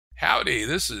Howdy,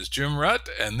 this is Jim Rutt,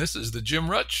 and this is The Jim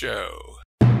Rutt Show.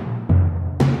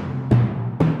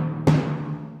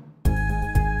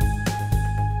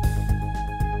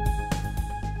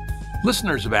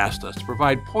 Listeners have asked us to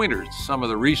provide pointers to some of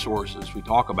the resources we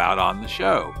talk about on the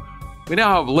show. We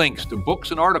now have links to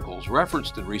books and articles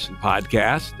referenced in recent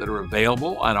podcasts that are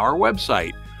available on our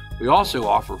website. We also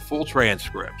offer full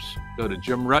transcripts. Go to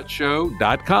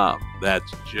jimruttshow.com.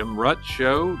 That's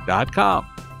jimruttshow.com.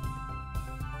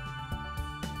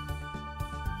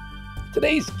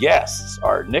 Today's guests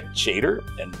are Nick Chater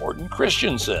and Morten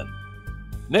Christiansen.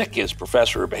 Nick is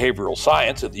professor of behavioral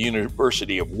science at the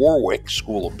University of Warwick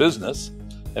School of Business,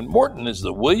 and Morten is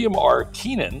the William R.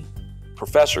 Keenan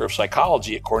Professor of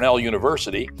Psychology at Cornell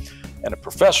University and a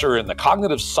professor in the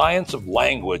cognitive science of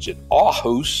language at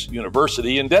Aarhus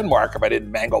University in Denmark, if I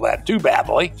didn't mangle that too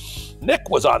badly. Nick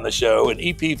was on the show in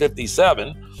EP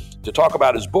 57 to talk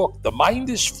about his book, The Mind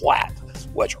is Flat,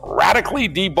 which radically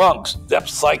debunks depth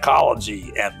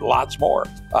psychology and lots more.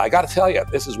 I got to tell you,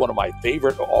 this is one of my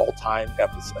favorite all-time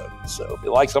episodes. So if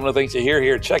you like some of the things you hear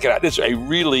here, check it out. It's a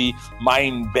really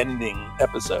mind-bending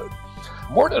episode.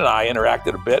 Morten and I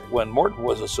interacted a bit when Morten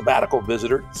was a sabbatical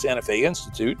visitor at the Santa Fe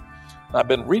Institute. I've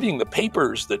been reading the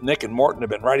papers that Nick and Morten have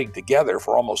been writing together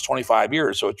for almost 25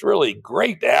 years, so it's really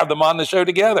great to have them on the show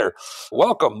together.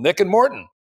 Welcome, Nick and Morten.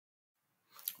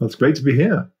 Well, it's great to be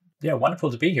here. Yeah, wonderful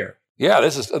to be here. Yeah,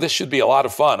 this should be a lot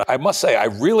of fun. I must say, I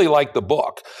really like the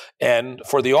book. And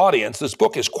for the audience, this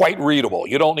book is quite readable.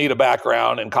 You don't need a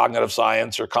background in cognitive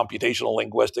science or computational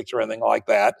linguistics or anything like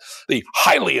that. The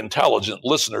highly intelligent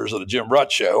listeners of the Jim Rutt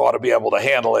Show ought to be able to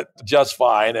handle it just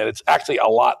fine. And it's actually a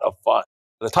lot of fun.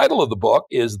 The title of the book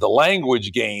is The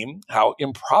Language Game, How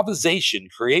Improvisation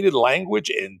Created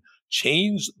Language and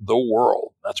Changed the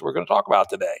World. That's what we're going to talk about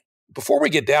today. Before we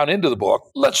get down into the book,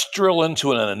 let's drill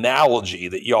into an analogy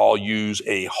that y'all use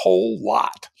a whole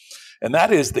lot, and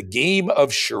that is the game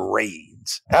of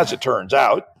charades. As it turns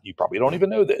out, you probably don't even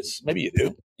know this. Maybe you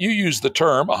do. You use the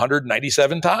term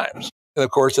 197 times. And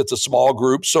of course, it's a small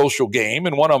group social game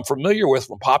and one I'm familiar with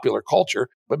from popular culture,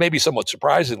 but maybe somewhat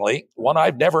surprisingly, one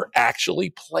I've never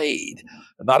actually played.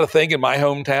 Not a thing in my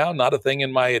hometown, not a thing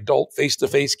in my adult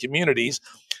face-to-face communities.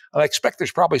 And I expect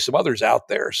there's probably some others out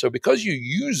there. So because you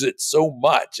use it so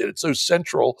much and it's so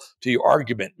central to your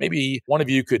argument, maybe one of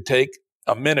you could take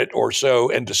a minute or so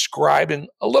and describe in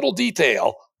a little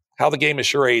detail how the game of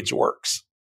charades works.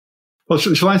 Well,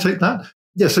 shall I take that?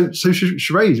 Yeah, so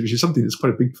charades, which is something that's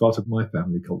quite a big part of my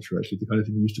family culture, actually, the kind of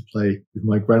thing we used to play with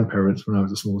my grandparents when I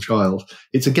was a small child.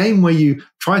 It's a game where you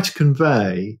try to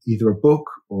convey either a book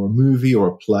or a movie or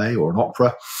a play or an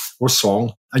opera or a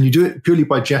song, and you do it purely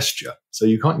by gesture. So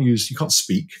you can't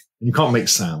speak and you can't make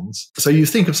sounds. So you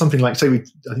think of something like, say, I think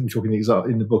we're talking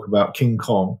in the book about King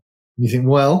Kong, and you think,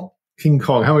 well, King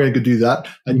Kong, how am I going to do that?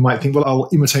 And you might think, well, I'll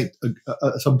imitate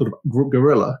some sort of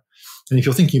gorilla. And if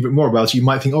you're thinking a bit more about it, you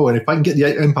might think, oh, and if I can get the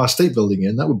Empire State Building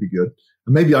in, that would be good.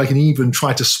 And maybe I can even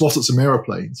try to swat at some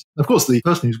aeroplanes. Of course, the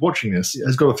person who's watching this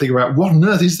has got to figure out, what on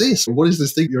earth is this? What is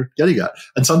this thing you're getting at?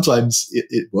 And sometimes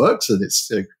it works and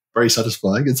it's very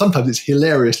satisfying. And sometimes it's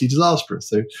hilariously disastrous.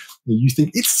 So you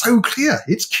think, it's so clear.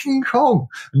 It's King Kong.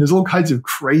 And there's all kinds of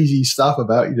crazy stuff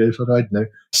about,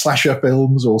 slasher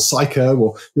films or Psycho,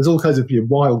 or there's all kinds of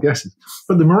wild guesses.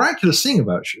 But the miraculous thing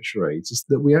about charades is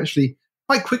that we actually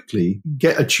quite quickly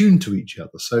get attuned to each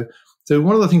other. So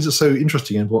one of the things that's so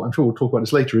interesting, and I'm sure we'll talk about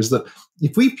this later, is that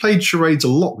if we played charades a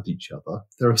lot with each other,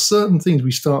 there are certain things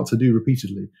we start to do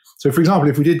repeatedly. So, for example,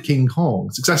 if we did King Kong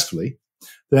successfully,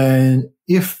 then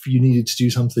if you needed to do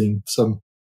some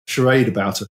charade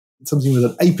about it, something with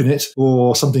an ape in it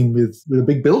or something with a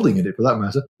big building in it, for that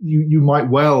matter, you might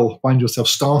well find yourself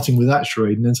starting with that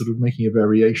charade and then sort of making a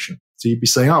variation. So you'd be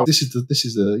saying, oh, this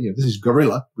is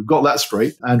gorilla. We've got that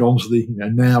straight. And on to the,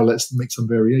 now let's make some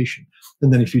variation.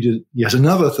 And then if you did yet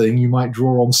another thing, you might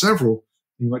draw on several.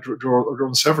 You might draw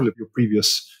on several of your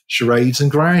previous charades,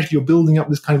 and gradually you're building up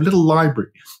this kind of little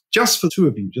library just for two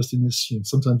of you, just in this,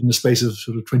 sometimes in the space of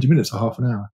sort of 20 minutes or half an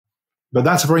hour. But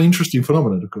that's a very interesting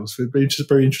phenomenon, of course. Very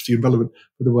interesting and relevant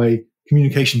for the way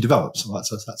communication develops. So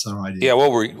that's our idea. Yeah,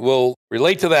 well, we'll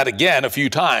relate to that again a few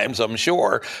times, I'm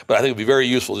sure. But I think it'd be very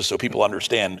useful just so people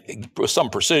understand with some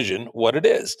precision what it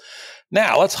is.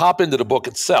 Now, let's hop into the book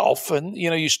itself. And,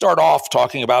 you start off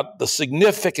talking about the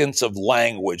significance of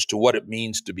language to what it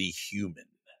means to be human.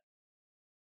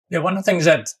 Yeah, one of the things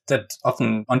that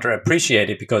often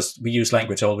underappreciated, because we use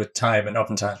language all the time and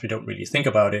oftentimes we don't really think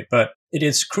about it, but it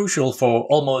is crucial for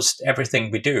almost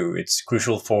everything we do. It's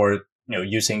crucial for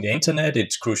using the internet.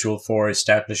 It's crucial for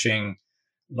establishing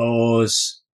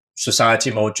laws, society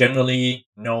more generally,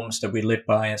 norms that we live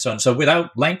by, and so on. So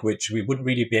without language, we wouldn't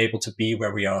really be able to be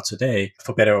where we are today,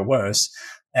 for better or worse.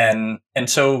 And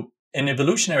so in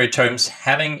evolutionary terms,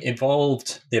 having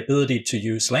evolved the ability to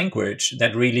use language,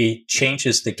 that really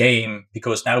changes the game,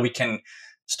 because now we can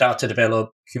start to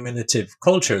develop cumulative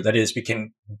culture. That is, we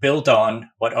can build on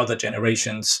what other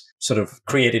generations sort of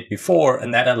created before,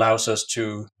 and that allows us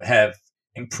to have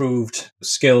improved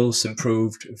skills,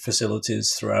 improved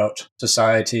facilities throughout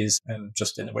societies, and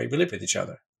just in the way we live with each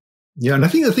other. Yeah, and I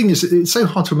think the thing is, it's so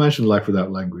hard to imagine life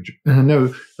without language. And I know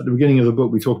at the beginning of the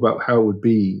book, we talk about how it would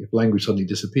be if language suddenly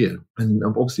disappeared. And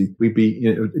obviously, we'd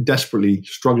be desperately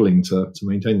struggling to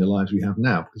maintain the lives we have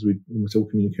now, because almost all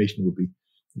communication would be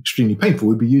extremely painful.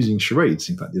 We'd be using charades,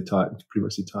 in fact, pretty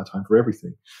much the entire time for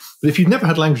everything. But if you'd never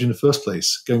had language in the first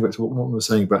place, going back to what Morten was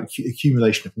saying about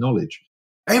accumulation of knowledge,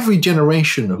 every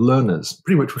generation of learners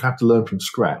pretty much would have to learn from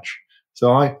scratch.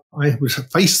 So I would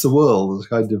face the world as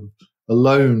kind of a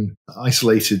lone,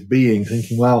 isolated being,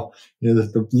 thinking, well,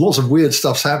 there's lots of weird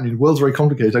stuff's happening. The world's very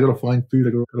complicated. I've got to find food.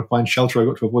 I've got to find shelter. I've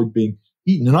got to avoid being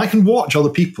eaten. And I can watch other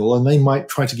people, and they might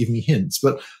try to give me hints.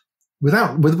 But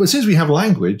as soon as we have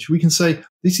language, we can say,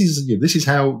 this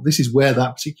is where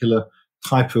that particular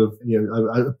type of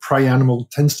a prey animal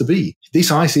tends to be. This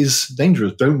ice is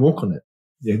dangerous. Don't walk on it.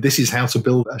 This is how to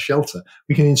build a shelter.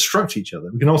 We can instruct each other.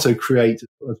 We can also create,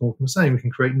 as Morten was saying, we can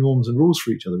create norms and rules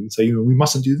for each other. We can say, we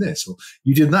mustn't do this, or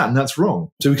you did that and that's wrong.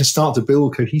 So we can start to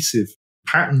build cohesive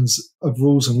patterns of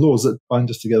rules and laws that bind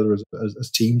us together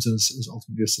as teams and as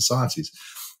ultimately as societies.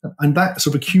 And that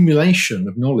sort of accumulation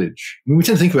of knowledge, we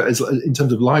tend to think of it as in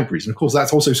terms of libraries. And of course,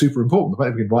 that's also super important. The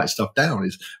fact that we can write stuff down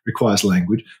requires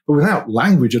language. But without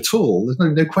language at all, there's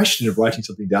no question of writing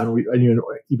something down, or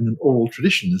even an oral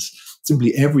tradition. Is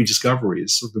simply every discovery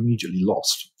is sort of immediately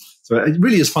lost. So it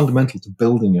really is fundamental to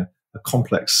building a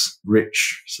complex,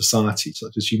 rich society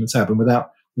such as humans have. And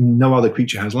no other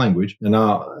creature has language, and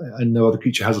no other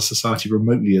creature has a society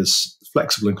remotely as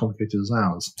flexible and complicated as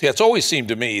ours. Yeah, it's always seemed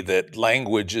to me that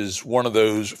language is one of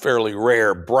those fairly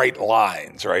rare bright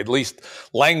lines, right? At least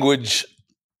language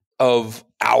of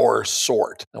our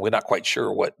sort. And we're not quite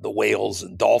sure what the whales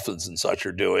and dolphins and such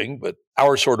are doing, but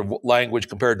our sort of language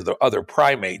compared to the other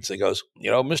primates, it goes,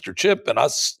 Mr. Chip and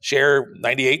us share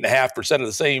 98.5% of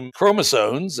the same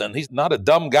chromosomes, and he's not a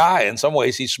dumb guy. In some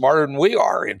ways, he's smarter than we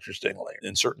are, interestingly,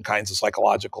 in certain kinds of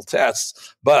psychological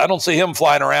tests. But I don't see him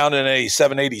flying around in a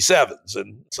 787s.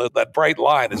 And so that bright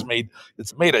line has made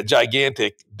a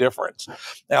gigantic difference.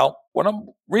 Now, when I'm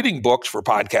reading books for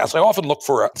podcasts, I often look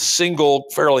for a single,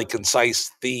 fairly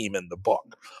concise theme in the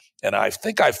book. And I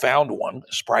think I found one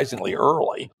surprisingly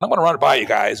early. I'm going to run it by you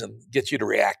guys and get you to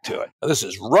react to it. Now, this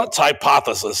is Rutt's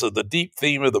hypothesis of the deep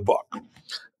theme of the book.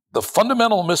 The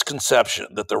fundamental misconception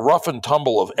that the rough and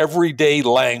tumble of everyday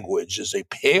language is a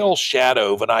pale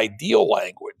shadow of an ideal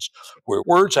language where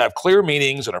words have clear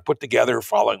meanings and are put together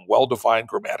following well-defined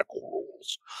grammatical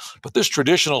rules. But this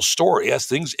traditional story has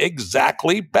things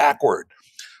exactly backward.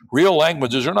 Real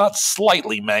languages are not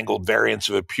slightly mangled variants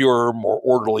of a pure, more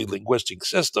orderly linguistic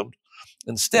system.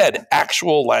 Instead,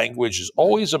 actual language is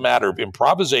always a matter of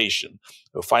improvisation,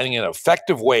 of finding an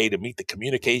effective way to meet the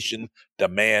communication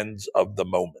demands of the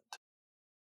moment.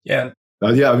 Yeah.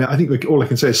 I think all I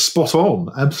can say is spot on.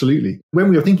 Absolutely.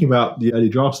 When we were thinking about the early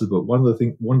drafts of the book,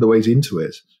 one of the ways into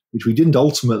it, which we didn't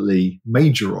ultimately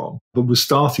major on, but was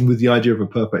starting with the idea of a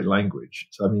perfect language.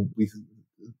 So, we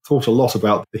thought a lot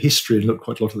about the history and looked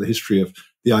quite a lot at the history of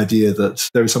the idea that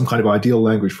there is some kind of ideal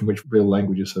language from which real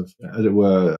languages have, as it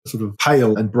were, sort of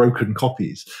pale and broken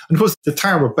copies. And of course, the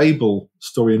Tower of Babel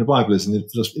story in the Bible is an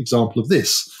example of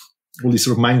this. All these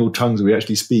sort of mangled tongues that we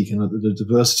actually speak, and the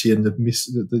diversity and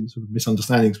the sort of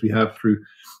misunderstandings we have through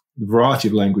the variety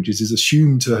of languages is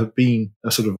assumed to have been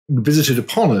sort of visited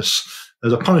upon us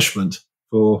as a punishment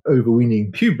for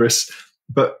overweening hubris.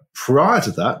 But prior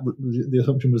to that, the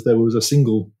assumption was there was a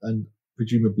single and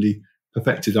presumably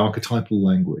perfected archetypal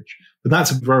language. But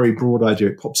that's a very broad idea.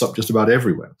 It pops up just about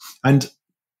everywhere. And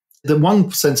the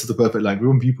one sense of the perfect language,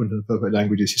 one viewpoint of the perfect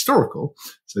language is historical.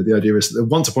 So the idea is that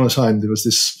once upon a time, there was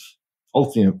this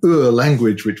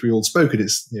language which we all spoke, and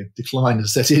its decline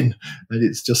has set in, and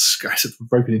it's just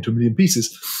broken into a million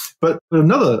pieces. But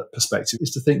another perspective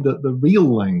is to think that the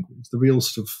real language, the real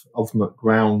sort of ultimate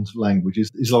ground language,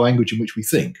 is a language in which we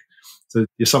think. So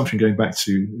the assumption, going back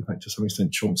to, in fact, to some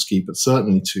extent Chomsky, but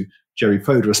certainly to Jerry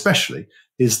Fodor especially,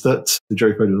 is that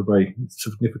Jerry Fodor was a very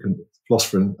significant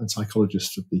philosopher and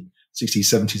psychologist of the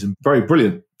 60s, 70s, and very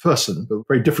brilliant person, but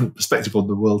very different perspective on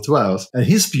the world to ours. And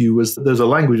his view was that there's a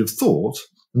language of thought,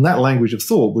 and that language of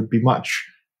thought would be much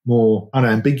more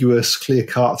unambiguous,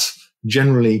 clear-cut,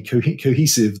 generally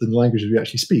cohesive than the languages we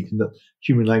actually speak, and that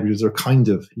human languages are a kind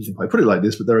of, you can probably put it like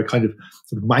this, but they're a kind of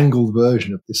sort of mangled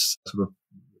version of this sort of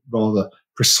rather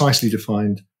precisely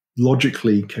defined,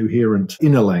 logically coherent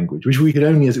inner language, which we could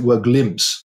only, as it were,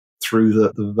 glimpse through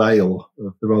the veil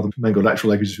of the rather mangled actual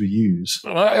languages we use.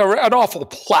 An awful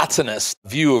Platonist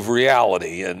view of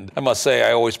reality. And I must say,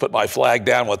 I always put my flag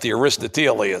down with the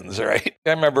Aristotelians, right? I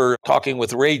remember talking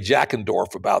with Ray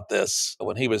Jackendorf about this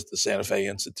when he was at the Santa Fe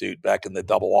Institute back in the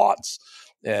double aughts.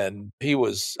 And he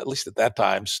was, at least at that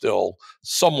time, still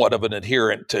somewhat of an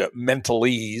adherent to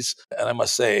mentalese. And I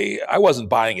must say, I wasn't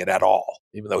buying it at all,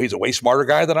 even though he's a way smarter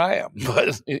guy than I am.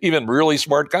 But even really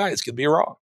smart guys can be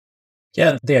wrong.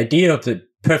 Yeah, the idea of the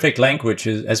perfect language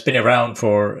has been around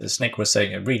for, as Nick was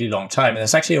saying, a really long time. And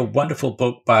there's actually a wonderful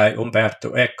book by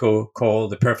Umberto Eco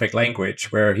called The Perfect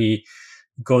Language, where he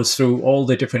goes through all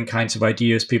the different kinds of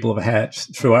ideas people have had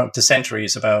throughout the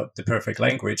centuries about the perfect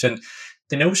language. And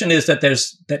the notion is that there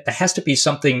has to be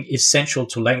something essential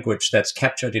to language that's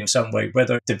captured in some way,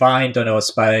 whether divined on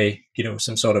us by,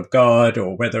 some sort of God,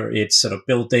 or whether it's sort of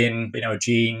built in our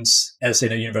genes, as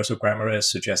in a universal grammar as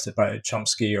suggested by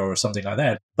Chomsky or something like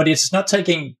that. But it's not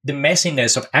taking the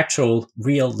messiness of actual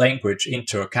real language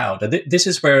into account. And this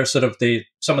is where sort of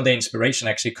some of the inspiration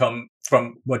actually come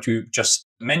from what you just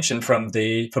mentioned for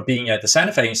being at the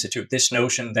Santa Fe Institute, this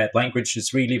notion that language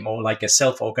is really more like a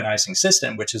self-organizing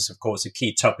system, which is, of course, a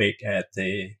key topic at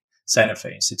the Santa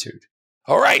Fe Institute.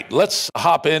 All right, let's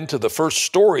hop into the first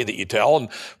story that you tell.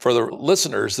 And for the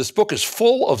listeners, this book is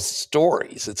full of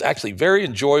stories. It's actually very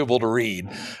enjoyable to read,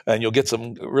 and you'll get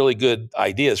some really good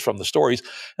ideas from the stories.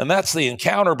 And that's the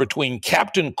encounter between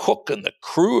Captain Cook and the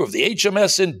crew of the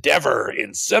HMS Endeavour in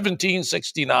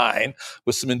 1769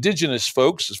 with some indigenous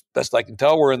folks. As best I can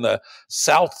tell, we're in the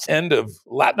south end of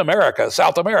Latin America,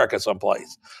 South America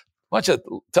someplace. Why don't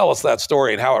you tell us that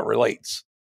story and how it relates?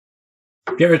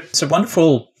 Yeah, it's a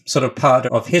wonderful sort of part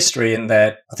of history in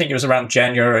that I think it was around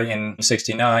January in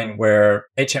 69 where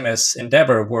HMS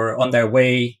Endeavour was on their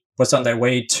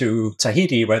way to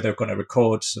Tahiti, where they're going to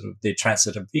record sort of the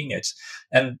transit of Venus.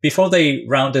 And before they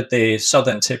rounded the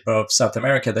southern tip of South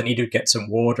America, they needed to get some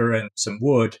water and some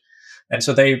wood. And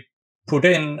so they put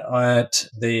in at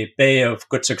the Bay of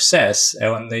Good Success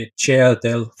on the Tierra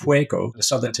del Fuego, the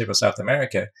southern tip of South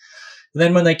America. And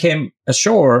then when they came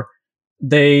ashore,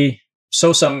 they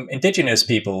saw some indigenous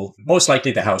people, most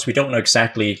likely the house. We don't know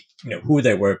exactly, who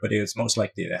they were, but it was most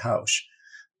likely the house.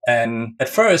 And at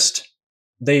first,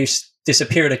 they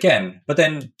disappeared again. But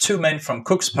then two men from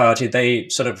Cook's party, they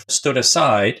sort of stood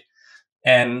aside.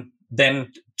 And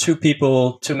then two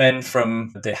men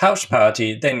from the house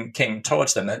party then came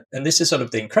towards them. And this is sort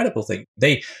of the incredible thing.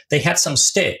 They had some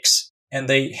sticks and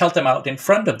they held them out in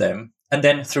front of them and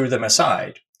then threw them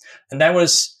aside. And that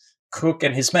was Cook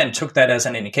and his men took that as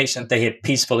an indication that they had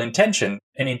peaceful intention.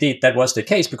 And indeed, that was the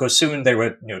case, because soon they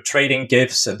were trading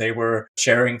gifts and they were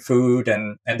sharing food.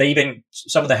 And they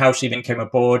some of the house even came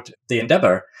aboard the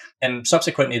Endeavour. And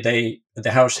subsequently,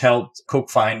 the house helped Cook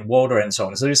find water and so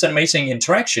on. So it's an amazing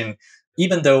interaction,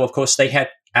 even though, of course, they had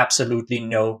absolutely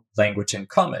no language in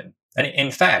common. And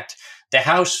in fact, the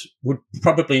house would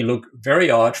probably look very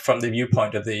odd from the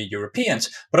viewpoint of the Europeans,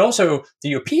 but also the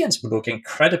Europeans would look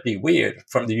incredibly weird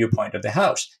from the viewpoint of the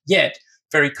house. Yet,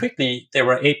 very quickly, they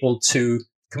were able to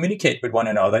communicate with one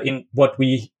another in what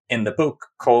we in the book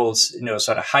calls,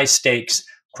 sort of high stakes,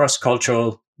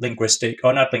 cross-cultural linguistic,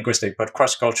 or not linguistic, but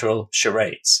cross-cultural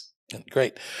charades.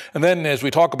 Great. And then as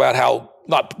we talk about how,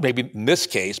 not maybe in this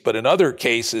case, but in other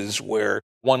cases where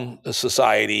one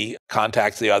society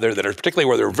contacts the other, that are particularly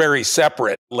where they're very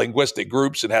separate linguistic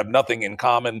groups and have nothing in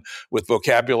common with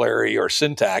vocabulary or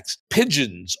syntax,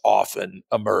 pidgins often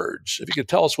emerge. If you could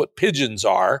tell us what pidgins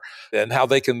are and how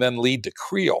they can then lead to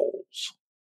creoles.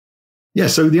 Yeah,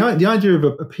 so the idea of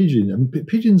a pidgin,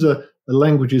 pidgins are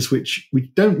languages which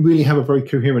don't really have a very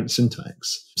coherent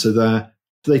syntax. So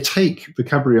they take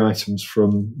vocabulary items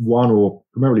from one, or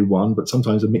primarily one, but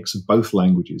sometimes a mix of both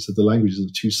languages, so the languages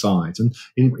of two sides. And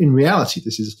in reality,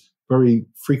 this is very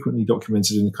frequently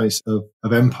documented in the case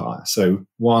of empire. So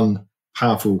one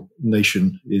powerful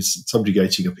nation is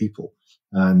subjugating a people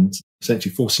and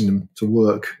essentially forcing them to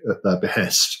work at their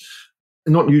behest.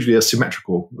 And not usually a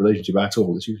symmetrical relationship at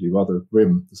all. It's usually rather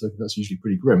grim. So that's usually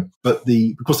pretty grim. But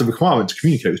because the requirement to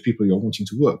communicate with people you're wanting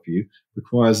to work for you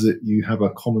requires that you have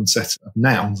a common set of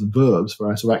nouns and verbs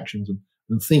for actions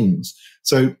and things.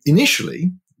 So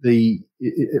initially,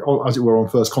 as it were, on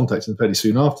first contact, and fairly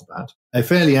soon after that, a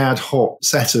fairly ad hoc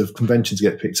set of conventions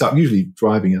get picked up, usually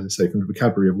deriving, as I say, from the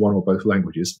vocabulary of one or both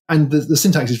languages. And the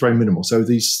syntax is very minimal. So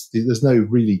you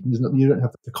don't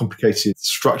have the complicated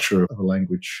structure of a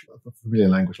language, a familiar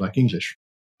language like English.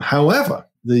 However,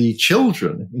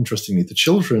 interestingly, the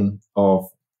children of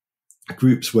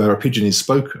groups where a pidgin is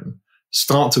spoken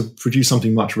start to produce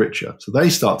something much richer. So they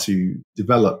start to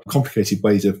develop complicated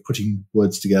ways of putting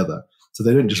words together. So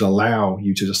they don't just allow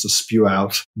you to spew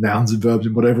out nouns and verbs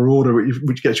in whatever order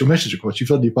which gets your message across. You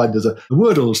suddenly find there's a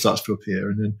word order starts to appear,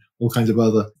 and then all kinds of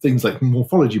other things like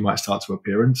morphology might start to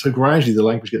appear. And so gradually the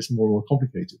language gets more and more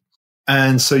complicated.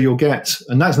 And so you'll get,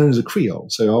 and that's known as a creole.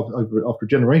 So after a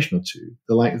generation or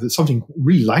two, something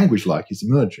really language-like is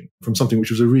emerging from something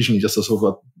which was originally just a sort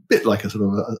of a bit like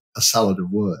a salad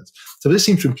of words. So this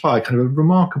seems to imply kind of a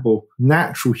remarkable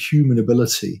natural human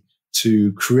ability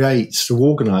to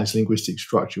organize linguistic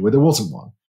structure where there wasn't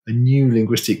one, a new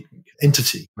linguistic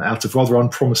entity out of rather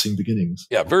unpromising beginnings.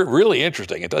 Yeah, really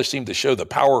interesting. It does seem to show the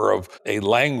power of a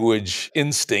language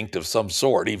instinct of some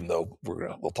sort, even though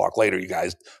we'll talk later, you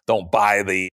guys don't buy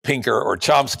the Pinker or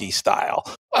Chomsky style.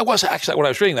 When I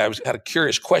was reading that, I had a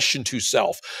curious question to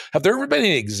self. Have there ever been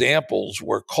any examples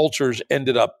where cultures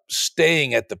ended up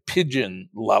staying at the pidgin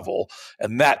level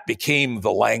and that became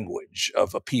the language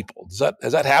of a people?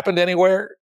 Has that happened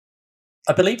anywhere?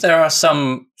 I believe there are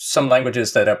some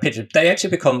languages that are pidgin. They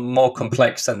actually become more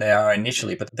complex than they are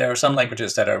initially, but there are some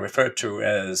languages that are referred to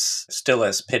as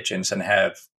pidgins and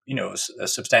have, a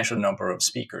substantial number of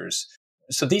speakers.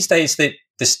 So these days,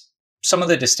 some of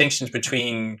the distinctions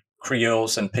between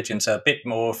creoles and pidgins are a bit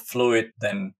more fluid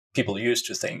than people used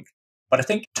to think. But I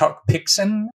think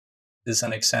Tok-Pisin is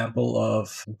an example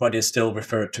of what is still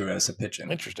referred to as a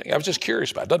pidgin. Interesting. I was just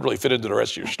curious about it. It doesn't really fit into the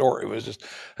rest of your story. It was just,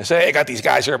 I say, hey, I got these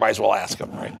guys here, might as well ask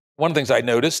them, right? One of the things I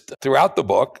noticed throughout the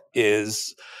book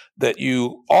is that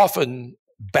you often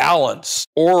balance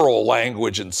oral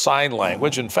language and sign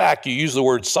language. In fact, you use the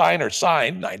word sign or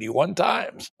sign 91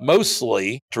 times,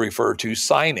 mostly to refer to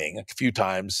signing, a few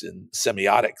times in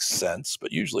semiotic sense,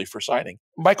 but usually for signing.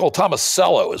 Michael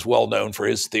Tomasello is well known for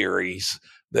his theories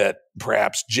that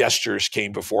perhaps gestures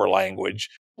came before language.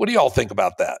 What do you all think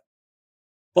about that?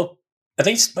 Well, at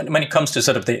least when it comes to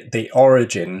sort of the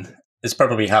origin, it's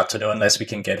probably hard to know unless we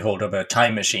can get hold of a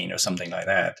time machine or something like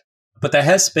that. But there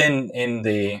has been in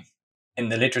the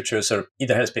literature, sort of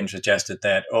either has been suggested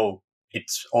that,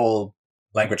 it's all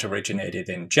language originated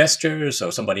in gestures,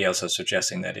 or somebody else is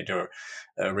suggesting that it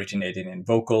originated in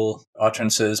vocal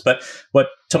utterances. But what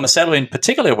Tomasello in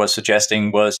particular was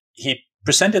suggesting was he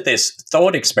presented this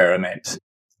thought experiment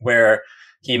where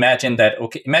he imagined that,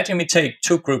 imagine we take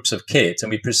two groups of kids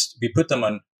and we put them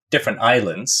on different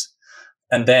islands.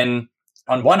 And then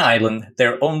on one island,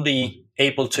 they're only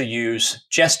able to use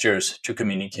gestures to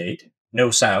communicate,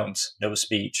 no sounds, no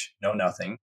speech, no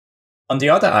nothing. On the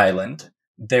other island,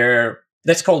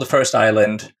 let's call the first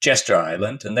island Gesture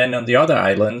Island. And then on the other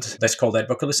island, let's call that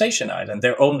Vocalization Island.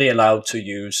 They're only allowed to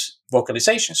use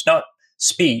vocalizations, not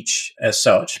speech as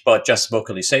such, but just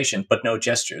vocalization, but no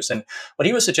gestures. And what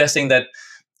he was suggesting that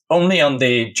only on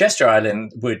the Gesture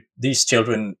Island would these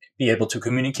children be able to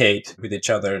communicate with each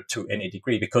other to any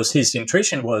degree, because his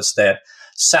intuition was that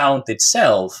sound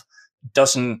itself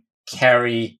doesn't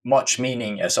carry much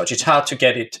meaning as such. It's hard to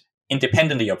get it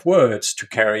independently of words to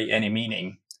carry any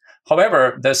meaning.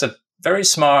 However, there's a very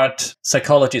smart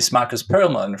psychologist, Marcus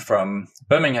Perlman from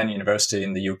Birmingham University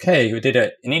in the UK, who did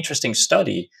an interesting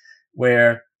study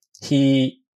where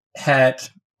he had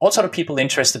all sort of people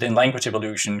interested in language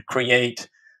evolution create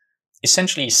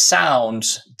essentially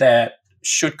sounds that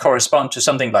should correspond to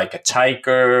something like a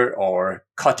tiger or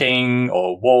cutting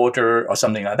or water or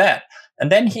something like that.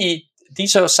 And then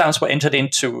these sounds were entered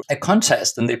into a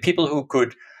contest, and the people who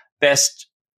could best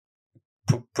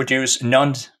produce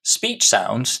non-speech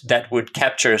sounds that would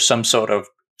capture some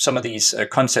of these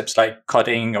concepts like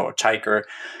cutting or tiger,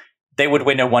 they would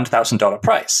win a $1,000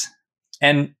 prize.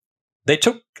 And they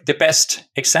took the best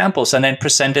examples and then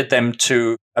presented them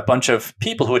to a bunch of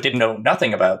people who didn't know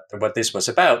nothing about what this was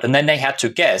about. And then they had to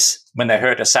guess when they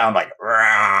heard a sound like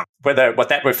what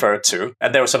that referred to.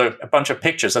 And there was sort of a bunch of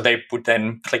pictures that they would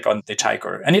then click on the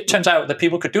tiger. And it turns out that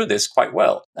people could do this quite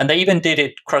well. And they even did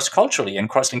it cross-culturally and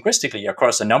cross-linguistically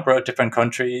across a number of different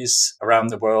countries around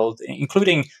the world,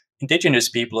 including indigenous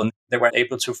people. And they were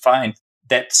able to find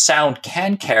that sound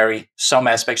can carry some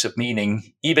aspects of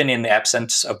meaning, even in the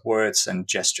absence of words and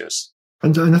gestures.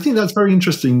 And I think that's very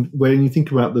interesting when you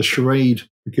think about the charade,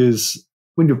 because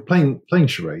when you're playing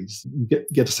charades, you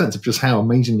get a sense of just how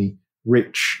amazingly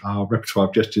rich our repertoire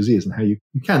of gestures is, and how you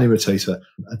can imitate a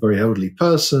very elderly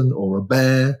person or a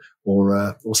bear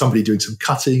or somebody doing some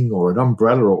cutting or an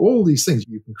umbrella or all these things.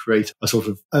 You can create a sort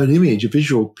of an image, a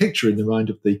visual picture in the mind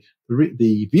of the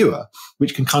viewer,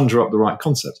 which can conjure up the right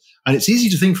concept. And it's easy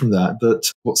to think from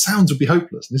that what sounds would be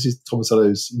hopeless. And this is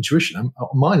Tomasello's intuition, and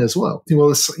mine as well.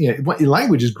 Well,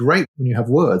 language is great when you have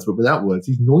words, but without words,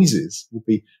 these noises will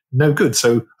be no good.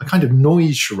 So a kind of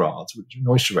noise charades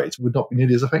would not be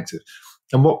nearly as effective.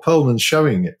 And what Perlman's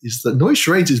showing is that noise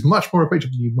charades is much more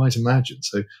effective than you might imagine.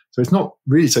 So it's not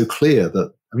really so clear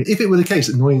that, if it were the case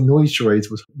that noise charades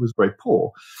was very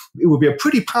poor, it would be a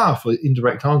pretty powerful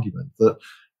indirect argument that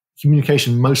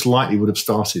communication most likely would have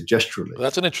started gesturally. Well,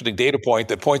 that's an interesting data point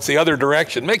that points the other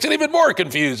direction, makes it even more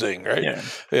confusing, right?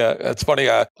 Yeah, that's funny.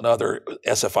 Another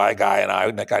SFI guy and I,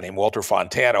 a guy named Walter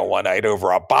Fontana, one night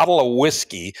over a bottle of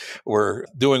whiskey, were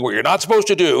doing what you're not supposed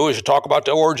to do, is to talk about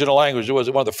the origin of language. It was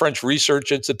one of the French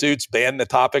research institutes banned the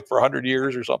topic for 100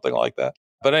 years or something like that.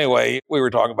 But anyway, we were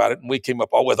talking about it, and we came up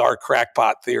with our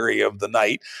crackpot theory of the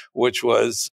night, which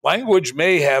was language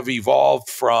may have evolved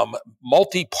from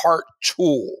multi-part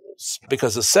tools,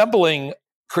 because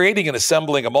creating and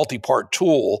assembling a multi-part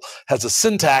tool has a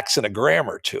syntax and a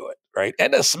grammar to it, right?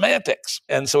 And a semantics.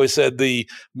 And so he said the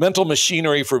mental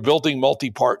machinery for building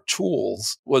multi-part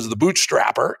tools was the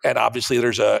bootstrapper. And obviously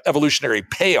there's a evolutionary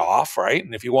payoff, right?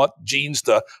 And if you want genes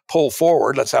to pull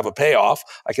forward, let's have a payoff.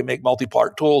 I can make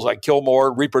multi-part tools. I kill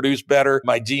more, reproduce better.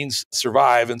 My genes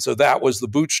survive. And so that was the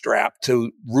bootstrap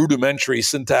to rudimentary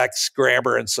syntax,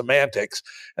 grammar, and semantics.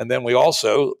 And then we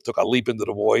also took a leap into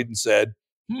the void and said,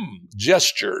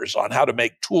 gestures on how to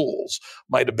make tools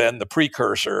might have been the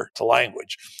precursor to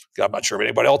language. I'm not sure if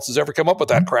anybody else has ever come up with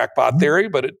that crackpot theory,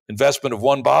 but an investment of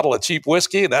one bottle of cheap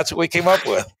whiskey, and that's what we came up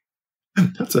with.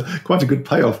 That's quite a good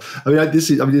payoff. This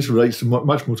relates to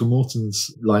much more to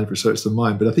Morten's line of research than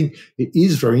mine, but I think it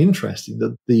is very interesting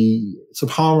that the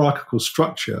sort of hierarchical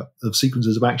structure of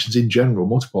sequences of actions in general,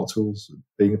 multi-part tools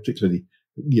being a particularly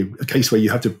a case where you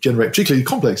have to generate particularly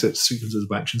complex sequences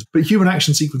of actions, but human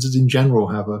action sequences in general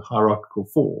have a hierarchical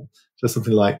form. So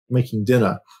something like making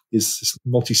dinner is this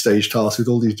multi-stage task with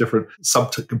all these different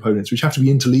sub-components, which have to be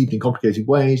interleaved in complicated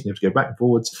ways, and you have to go back and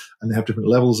forwards, and they have different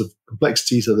levels of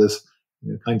complexity. So there's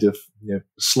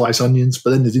slice onions,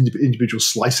 but then there's individual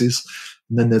slices,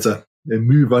 and then there's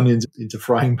move onions into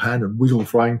frying pan and wiggle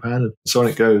frying pan, and so on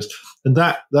it goes. And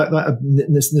that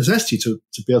necessity to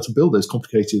be able to build those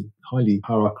complicated, highly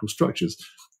hierarchical structures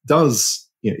does,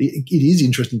 it is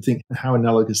interesting to think how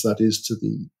analogous that is to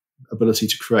the ability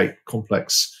to create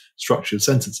complex structured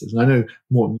sentences. And I know,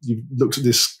 Morten, you've looked at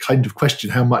this kind of question,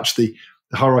 how much the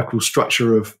hierarchical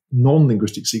structure of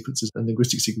non-linguistic sequences and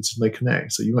linguistic sequences may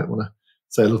connect. So you might want to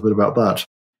say a little bit about that.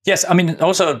 Yes,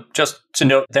 also just to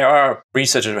note, there are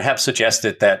researchers who have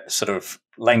suggested that sort of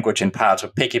language in part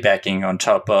of piggybacking on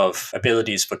top of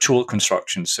abilities for tool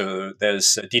construction. So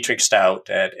there's Dietrich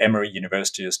Stout at Emory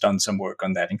University has done some work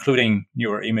on that, including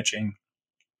neuroimaging.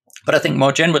 But I think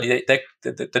more generally,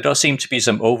 there does seem to be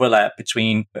some overlap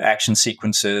between action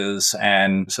sequences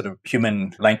and sort of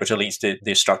human language, at least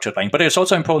the structured language. But it's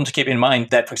also important to keep in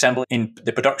mind that, for example, in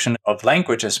the production of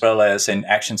language as well as in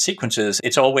action sequences,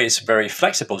 it's always very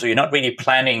flexible. So you're not really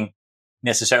planning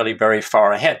necessarily very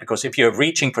far ahead, because if you're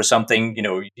reaching for something,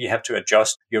 you have to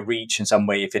adjust your reach in some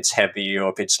way if it's heavy or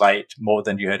if it's light more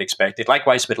than you had expected.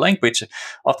 Likewise with language,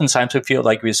 oftentimes we feel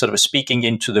like we're sort of speaking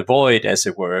into the void, as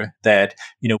it were, that,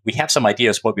 we have some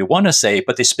ideas what we want to say,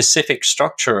 but the specific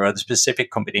structure or the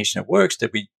specific combination of words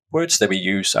that we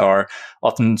use are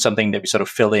often something that we sort of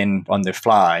fill in on the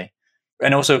fly.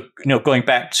 And also, going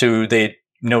back to the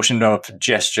notion of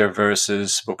gesture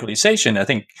versus vocalization, I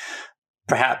think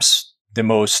perhaps the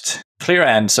most clear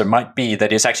answer might be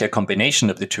that it's actually a combination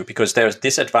of the two, because there's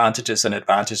disadvantages and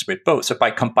advantages with both. So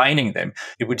by combining them,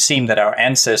 it would seem that our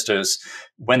ancestors,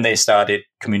 when they started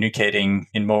communicating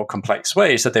in more complex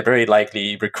ways, that they very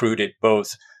likely recruited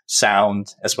both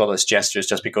sound as well as gestures,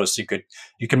 just because you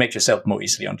can make yourself more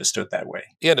easily understood that way.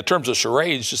 Yeah, in terms of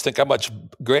charades, just think how much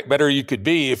better you could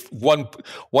be if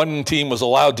one team was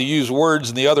allowed to use words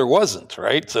and the other wasn't,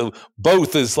 right? So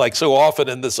both is like so often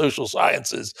in the social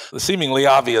sciences, the seemingly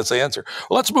obvious answer.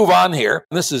 Well, let's move on here.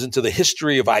 This is into the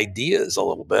history of ideas a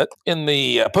little bit. In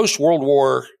the post-World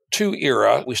War II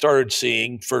era, we started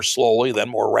seeing, first slowly, then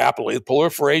more rapidly, the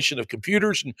proliferation of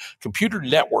computers and computer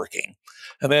networking.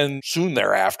 And then soon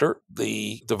thereafter,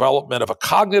 the development of a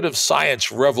cognitive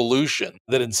science revolution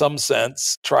that in some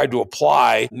sense tried to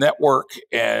apply network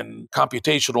and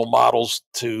computational models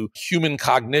to human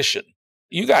cognition.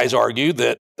 You guys argue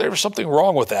that there was something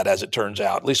wrong with that, as it turns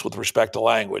out, at least with respect to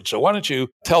language. So why don't you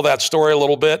tell that story a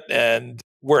little bit and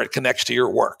where it connects to your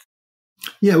work?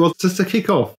 Yeah, well, just to kick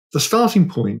off, the starting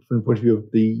point from the point of view of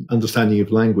the understanding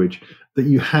of language that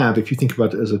you have, if you think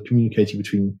about it as a communicating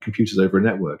between computers over a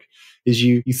network, is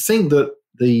you think that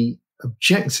the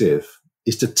objective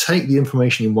is to take the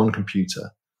information in one computer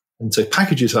and to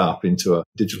package it up into a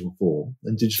digital form.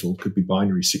 And digital could be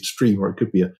binary stream, or it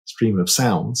could be a stream of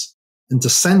sounds. And to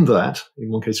send that,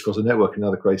 in one case across a network, in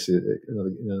another case it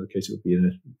would be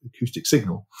an acoustic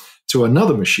signal, to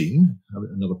another machine,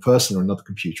 another person or another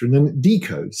computer, and then it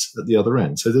decodes at the other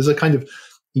end. So there's a kind of,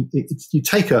 you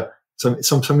take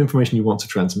some information you want to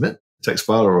transmit, a text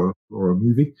file or a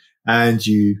movie, and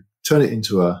you turn it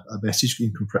into a message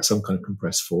in some kind of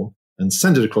compressed form and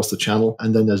send it across the channel.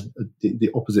 And then there's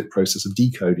the opposite process of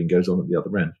decoding goes on at the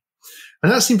other end.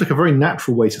 And that seems like a very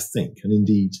natural way to think. And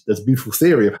indeed, there's a beautiful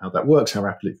theory of how that works, how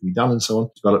rapidly it can be done and so on,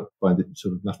 developed by the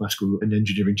sort of mathematical and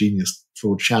engineering genius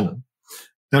Claude Shannon.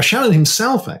 Now, Shannon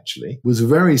himself actually was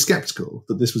very skeptical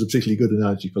that this was a particularly good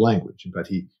analogy for language. In fact,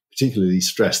 he particularly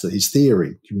stressed that his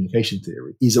theory, communication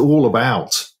theory, is all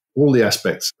about all the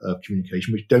aspects of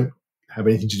communication which don't have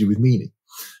anything to do with meaning.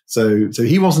 So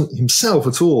he wasn't himself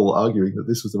at all arguing that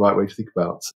this was the right way to think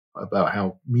about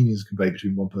how meaning is conveyed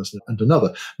between one person and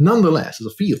another. Nonetheless, as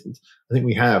a field, I think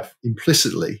we have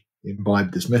implicitly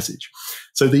imbibed this message.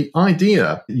 So the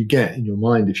idea that you get in your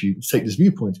mind if you take this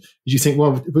viewpoint is you think,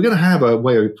 well, if we're going to have a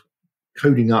way of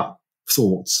coding up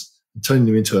thoughts and turning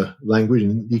them into language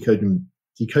and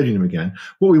decoding them again,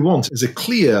 what we want is a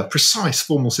clear, precise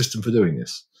formal system for doing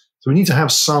this. So we need to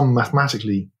have some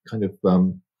mathematically kind of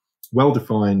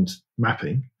well-defined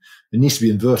mapping. It needs to be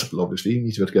invertible, obviously. You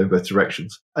need to be able to go in both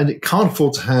directions. And it can't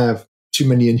afford to have too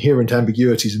many inherent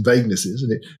ambiguities and vaguenesses.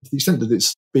 And to the extent that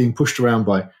it's being pushed around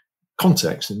by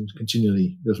context and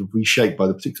continually sort of reshaped by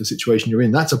the particular situation you're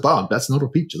in, that's a bug. That's not a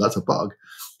feature. That's a bug.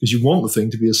 Because you want the thing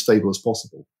to be as stable as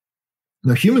possible.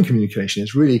 Now, human communication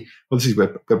is really, well, this is where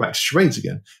I go back to charades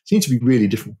again, seems to be really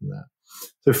different from that.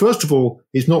 So first of all,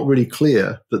 it's not really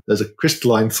clear that there's a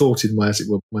crystalline thought in my, as it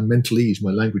were, my mentalese,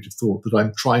 my language of thought, that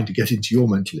I'm trying to get into your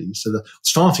mentalese. So the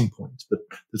starting point, that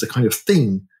there's a kind of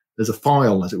thing, there's a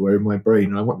file, as it were, in my brain,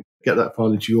 and I want to get that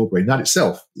file into your brain. That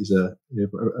itself is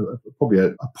probably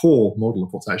a poor model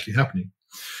of what's actually happening.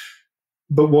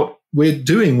 But what we're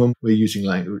doing when we're using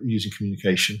language, using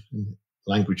communication, and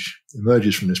language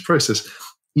emerges from this process,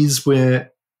 is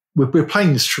we're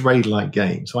playing this charade-like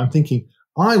game. So I'm thinking,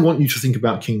 I want you to think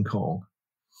about King Kong.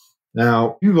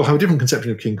 Now, you will have a different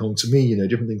conception of King Kong to me,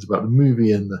 different things about the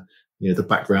movie and the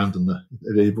background and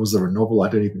was there a novel? I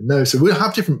don't even know. So we'll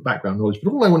have different background knowledge,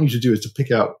 but all I want you to do is to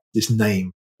pick out this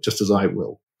name just as I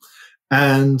will.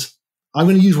 And I'm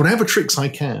going to use whatever tricks I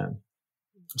can.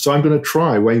 So I'm going to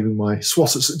try waving my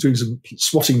doing some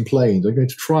swatting planes. I'm going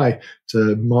to try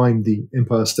to mime the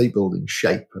Empire State Building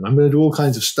shape. And I'm going to do all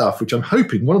kinds of stuff, which I'm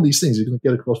hoping one of these things is going to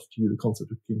get across to you the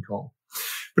concept of King Kong.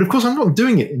 But of course, I'm not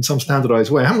doing it in some standardized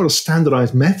way. I haven't got a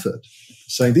standardized method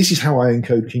saying this is how I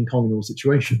encode King Kong in all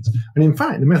situations. And in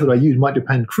fact, the method I use might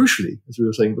depend crucially, as we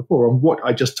were saying before, on what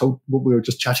we were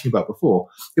just chatting about before.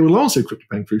 It will also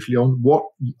depend crucially on what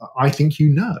I think you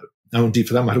know. And indeed,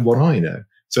 for that matter, what I know.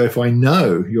 So if I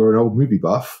know you're an old movie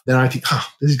buff, then I think,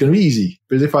 this is going to be easy.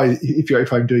 But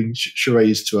if I'm doing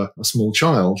charades to a small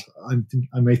child,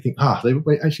 I may think, they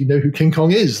might actually know who King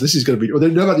Kong is. This is going to be, or they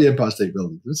know about the Empire State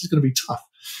Building. This is going to be tough.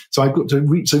 So I've got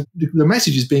to so the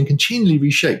message is being continually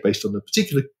reshaped based on the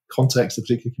particular context, the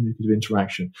particular communicative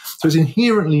interaction. So it's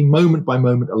inherently moment by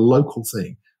moment a local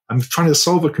thing. I'm trying to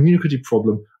solve a communicative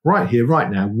problem right here,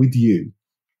 right now with you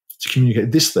to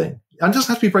communicate this thing. I just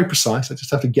have to be very precise. I just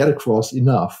have to get across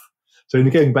enough. So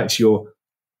going back to your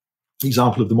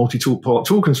example of the multi-tool part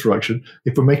tool construction,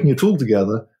 if we're making a tool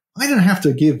together, I don't have to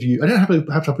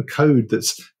have a code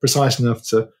that's precise enough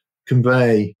to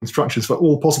convey instructions for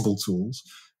all possible tools.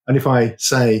 And if I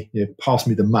say, pass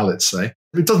me the mallet, say,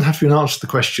 it doesn't have to be an answer to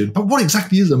the question, but what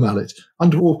exactly is a mallet?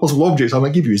 Under all possible objects I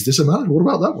might give you, is this a mallet? What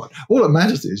about that one? All that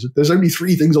matters is that there's only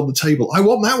 3 things on the table. I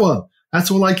want that one. That's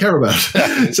all I care about.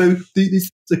 So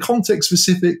the context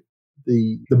specific,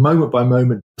 the moment by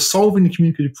moment, solving the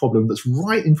communicative problem that's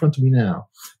right in front of me now,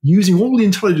 using all the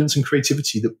intelligence and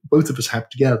creativity that both of us have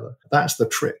together. That's the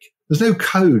trick. There's no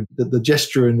code that the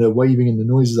gesture and the waving and the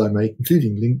noises I make,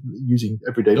 including using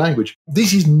everyday language.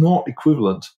 This is not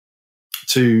equivalent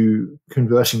to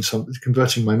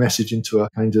converting my message into a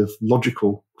kind of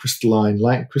logical,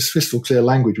 crystal clear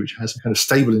language which has a kind of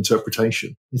stable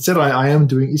interpretation. Instead, I am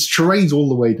doing, it's charades all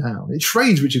the way down. It's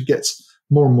charades which it gets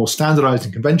more and more standardized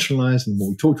and conventionalized, and the more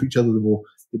we talk to each other, the more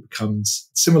it becomes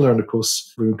similar. And of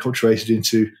course, we're enculturated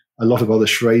into a lot of other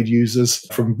charade users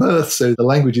from birth. So the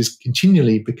language is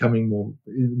continually becoming more,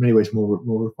 in many ways, more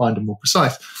refined and more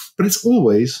precise. But it's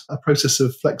always a process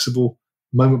of flexible,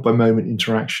 moment-by-moment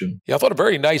interaction. Yeah, I thought a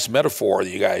very nice metaphor that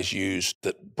you guys used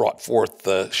that brought forth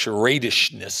the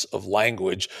charadishness of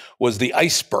language was the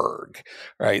iceberg,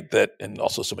 right? That, and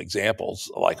also some examples,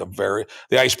 like the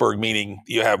iceberg meaning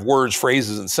you have words,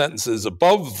 phrases, and sentences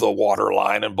above the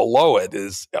waterline, and below it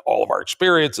is all of our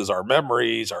experiences, our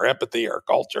memories, our empathy, our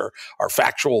culture, our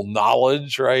factual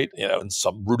knowledge, right? And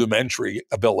some rudimentary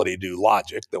ability to do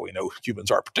logic, though we know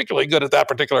humans aren't particularly good at that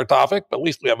particular topic, but at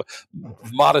least we have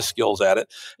modest skills at it.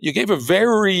 You gave a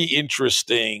very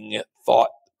interesting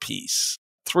thought piece.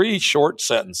 3 short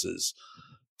sentences.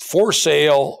 For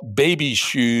sale, baby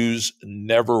shoes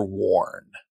never worn.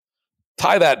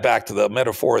 Tie that back to the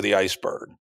metaphor of the iceberg.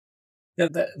 Yeah,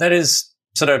 that is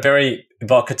sort of a very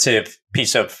evocative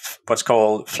piece of what's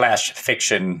called flash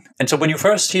fiction. And so when you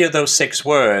first hear those 6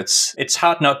 words, it's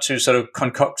hard not to sort of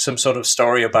concoct some sort of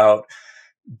story about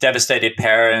devastated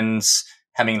parents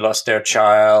having lost their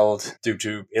child due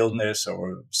to illness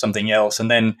or something else.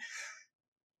 And then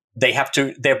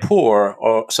they're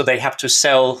poor, so they have to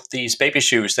sell these baby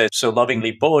shoes they're so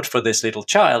lovingly bought for this little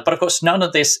child. But of course, none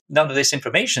of this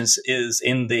information is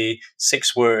in the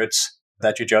 6 words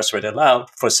that you just read aloud.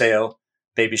 For sale,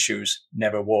 baby shoes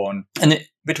never worn. And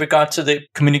with regard to the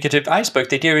communicative iceberg,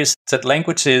 the idea is that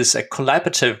language is a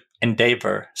collaborative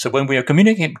endeavor. So when we are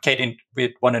communicating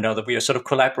with one another, we are sort of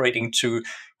collaborating to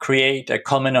create a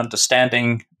common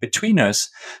understanding between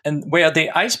us. And where the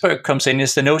iceberg comes in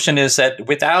is the notion is that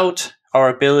without our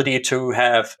ability to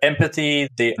have empathy,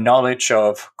 the knowledge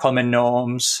of common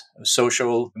norms,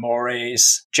 social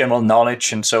mores, general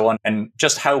knowledge, and so on, and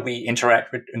just how we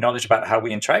interact with knowledge about how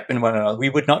we interact with one another, we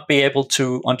would not be able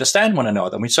to understand one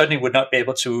another. We certainly would not be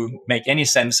able to make any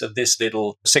sense of this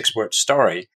little 6-word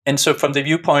story. And so from the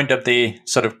viewpoint of the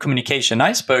sort of communication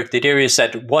iceberg, the idea is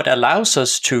that what allows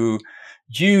us to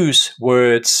use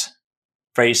words,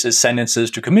 phrases, sentences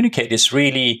to communicate is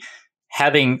really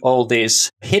having all this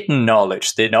hidden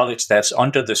knowledge, the knowledge that's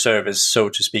under the surface, so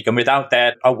to speak. And without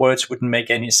that, our words wouldn't make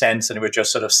any sense and it would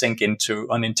just sort of sink into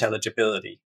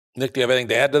unintelligibility. Nick, do you have anything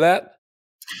to add to that?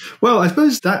 Well, I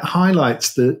suppose that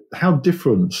highlights how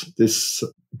different this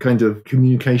kind of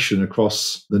communication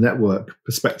across the network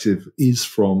perspective is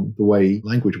from the way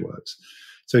language works.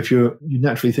 So if you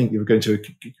naturally think you're going to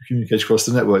communicate across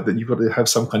the network, that you've got to have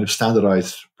some kind of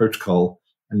standardized protocol,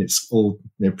 and it's all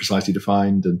precisely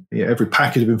defined, and every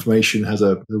packet of information has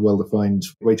a well-defined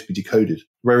way to be decoded.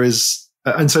 Whereas,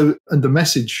 and the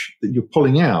message that you're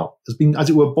pulling out has been, as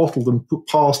it were, bottled and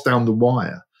passed down the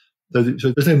wire. So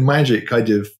there's no magic kind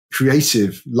of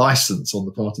creative license on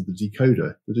the part of the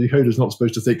decoder. The decoder is not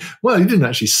supposed to think, well, you didn't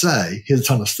actually say, here's a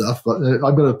ton of stuff, but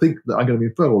I'm going to think that I'm going to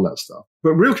infer all that stuff.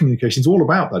 But real communication is all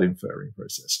about that inferring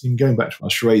process. And going back to our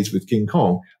charades with King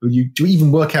Kong, to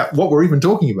even work out what we're even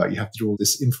talking about, you have to do all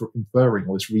this inferring,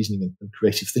 all this reasoning and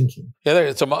creative thinking. Yeah,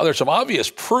 there's some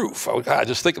obvious proof.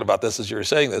 Just thinking about this as you were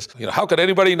saying this, how could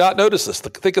anybody not notice this?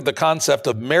 Think of the concept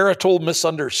of marital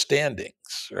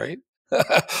misunderstandings, right?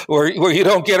 where you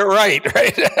don't get it right?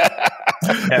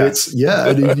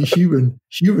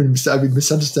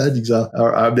 Misunderstandings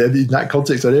are in that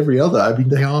context and every other. I mean,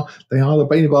 they are the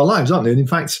bane of our lives, aren't they? And in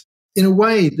fact, in a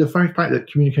way, the very fact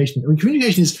that communication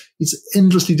is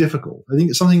endlessly difficult. I think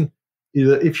it's something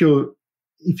that if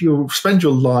you spend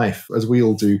your life, as we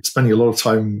all do, spending a lot of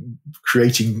time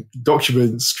creating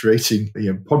documents, creating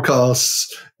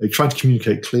podcasts, trying to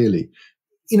communicate clearly,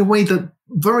 in a way that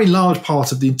very large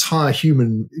part of the entire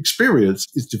human experience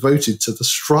is devoted to the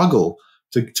struggle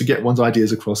to get one's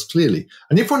ideas across clearly.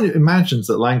 And if one imagines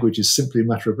that language is simply a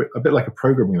matter of a bit like a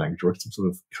programming language or some sort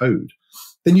of code,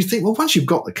 then you think, well, once you've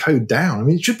got the code down, I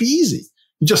mean, it should be easy.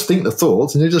 You just think the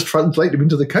thoughts and you just translate them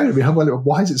into the code. I mean,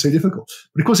 why is it so difficult?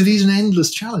 But of course, it is an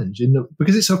endless challenge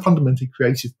because it's a fundamentally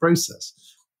creative process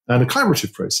and a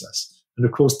collaborative process. And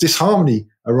of course, disharmony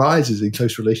arises in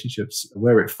close relationships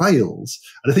where it fails.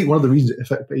 And I think one of the reasons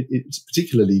it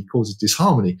particularly causes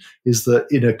disharmony is that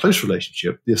in a close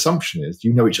relationship, the assumption is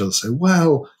you know each other so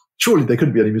well, surely there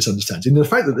couldn't be any misunderstandings. And the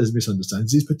fact that there's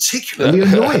misunderstandings is particularly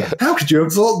annoying. How could you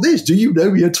have thought this? Do you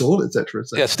know me at all, et cetera, et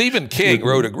cetera? Yeah, Stephen King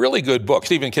wrote a really good book.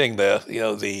 Stephen King,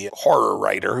 the horror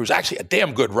writer, who's actually a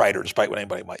damn good writer, despite what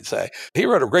anybody might say. He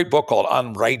wrote a great book called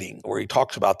On Writing, where he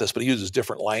talks about this, but he uses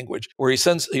different language, where you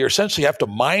essentially have to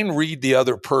mind read the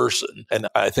other person. And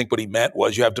I think what he meant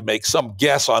was you have to make some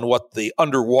guess on what the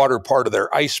underwater part of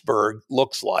their iceberg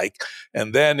looks like,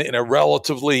 and then in a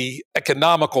relatively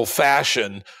economical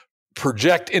fashion,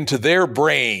 project into their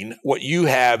brain what you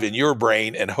have in your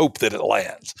brain and hope that it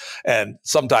lands. And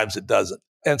sometimes it doesn't.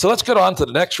 And so let's get on to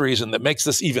the next reason that makes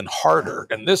this even harder.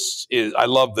 And this is, I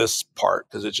love this part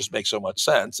because it just makes so much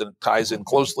sense. And it ties in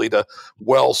closely to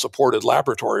well-supported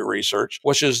laboratory research,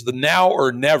 which is the now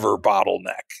or never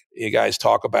bottleneck. You guys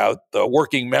talk about the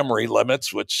working memory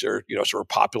limits, which are, sort of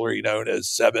popularly known as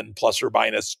 7 plus or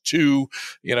minus 2.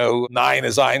 9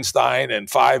 is Einstein and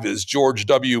 5 is George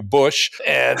W. Bush.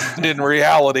 And in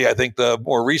reality, I think the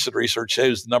more recent research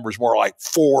shows the number's more like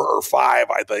 4 or 5,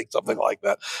 I think, something like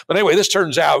that. But anyway, this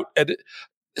turns out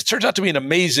to be an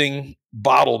amazing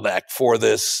bottleneck for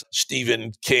this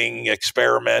Stephen King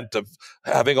experiment of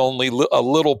having only a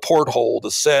little porthole to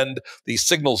send these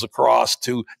signals across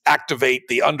to activate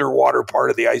the underwater part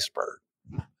of the iceberg.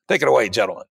 Take it away,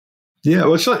 gentlemen. Yeah,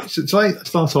 well, shall I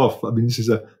start off? I mean, this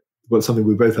is something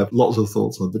we both have lots of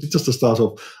thoughts on, but just to start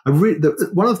off,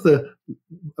 one of the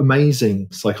amazing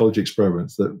psychology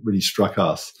experiments that really struck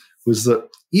us was that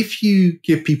if you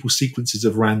give people sequences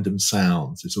of random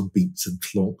sounds, sort of beats and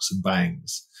clonks and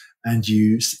bangs, and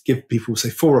you give people,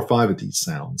 say, 4 or 5 of these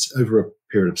sounds over a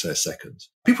period of, say, a second,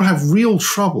 people have real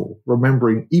trouble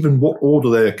remembering even what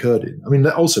order they occurred in. I mean,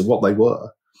 also what they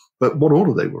were, but what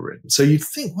order they were in. So you'd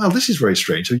think, well, this is very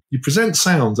strange. So you present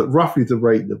sounds at roughly the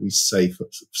rate that we say for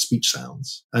speech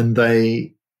sounds, and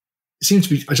they seem to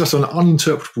be just an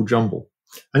uninterpretable jumble.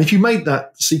 And if you make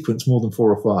that sequence more than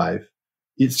 4 or 5,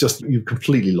 it's just, you've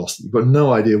completely lost it. You've got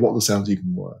no idea what the sounds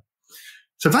even were.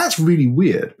 So that's really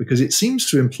weird, because it seems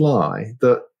to imply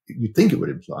that, you'd think it would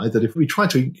imply that if we try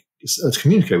to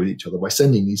communicate with each other by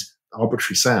sending these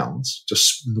arbitrary sounds,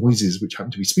 just noises which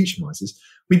happen to be speech noises,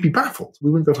 we'd be baffled.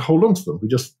 We wouldn't be able to hold on to them.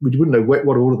 We wouldn't know what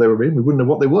order they were in. We wouldn't know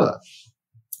what they were.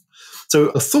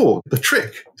 So the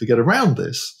trick to get around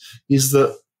this is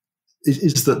that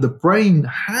the brain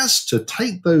has to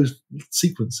take those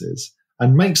sequences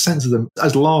and make sense of them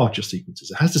as larger sequences.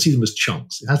 It has to see them as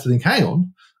chunks. It has to think, hang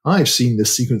on, I've seen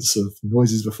this sequence of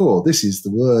noises before. This is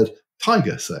the word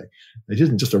tiger, say. It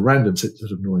isn't just a random set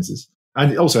of noises.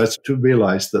 And it also has to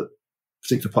realize that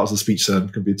particular parts of the speech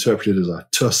sound can be interpreted as a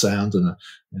t sound and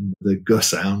the g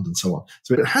sound and so on.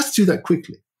 So it has to do that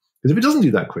quickly. Because if it doesn't do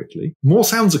that quickly, more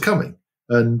sounds are coming.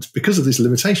 And because of this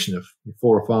limitation of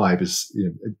 4 or 5,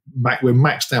 we're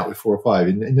maxed out with 4 or 5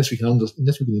 unless we can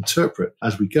interpret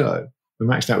as we go. We're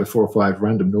maxed out with 4 or 5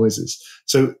 random noises.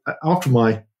 So after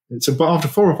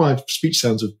 4 or 5 speech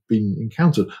sounds have been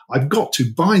encountered, I've got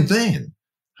to, by then,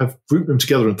 have grouped them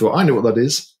together and thought, I know what that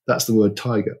is. That's the word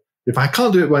tiger. If I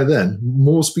can't do it by then,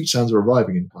 more speech sounds are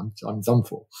arriving and I'm done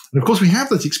for. And of course, we have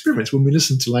that experience when we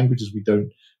listen to languages we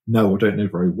don't know or don't know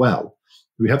very well.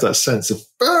 We have that sense of,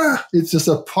 it's just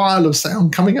a pile of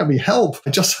sound coming at me, help.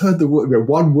 I just heard the word,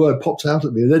 one word popped out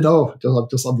at me, and then,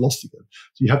 I'm lost again.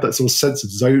 So you have that sort of sense of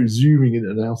zooming in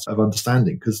and out of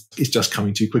understanding because it's just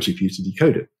coming too quickly for you to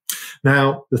decode it.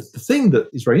 Now, the thing that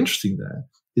is very interesting there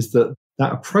is that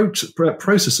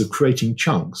process of creating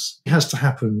chunks has to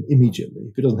happen immediately.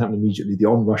 If it doesn't happen immediately, the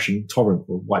onrushing torrent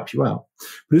will wipe you out.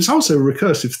 But it's also a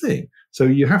recursive thing. So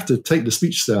you have to take the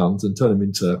speech sounds and turn them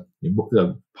into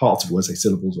parts of words, say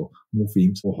syllables or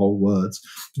morphemes or whole words.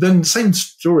 But then the same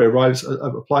story applies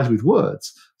with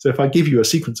words. So if I give you a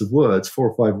sequence of words, 4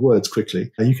 or 5 words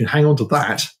quickly, and you can hang on to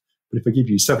that. But if I give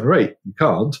you 7 or 8, you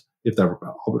can't, if they're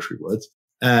arbitrary words.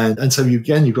 And so you've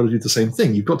got to do the same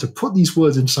thing. You've got to put these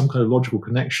words into some kind of logical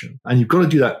connection. And you've got to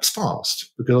do that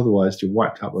fast, because otherwise you're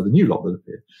wiped out by the new lot that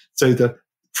appear. So the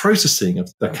processing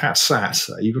of the cat sat,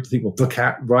 you've got to think, well, the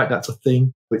cat, right, that's a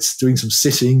thing. It's doing some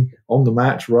sitting on the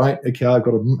mat, right? Okay, I've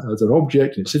got an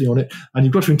object and it's sitting on it. And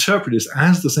you've got to interpret this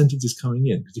as the sentence is coming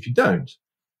in. Because if you don't,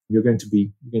 your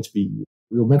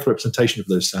mental representation of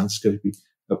those sounds is going to be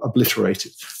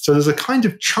obliterated. So there's a kind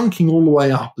of chunking all the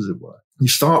way up, as it were. You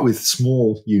start with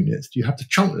small units. You have to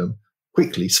chunk them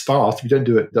quickly, sparse. If you don't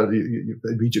do it,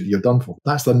 immediately you're done for.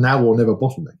 That's the now or never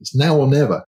bottleneck. It's now or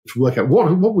never to work out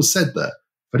what was said there.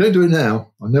 If I don't do it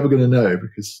now, I'm never going to know,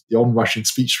 because the onrushing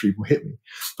speech stream will hit me.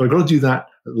 But I've got to do that at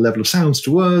the level of sounds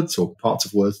to words, or parts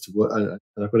of words to words. And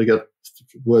I've got to get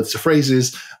words to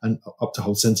phrases and up to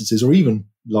whole sentences, or even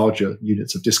larger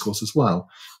units of discourse as well.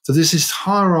 So there's this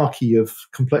hierarchy of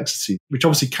complexity, which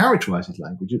obviously characterizes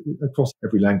language. Across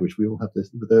every language, they all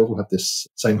have this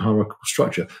same hierarchical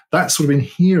structure. That's sort of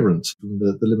inherent from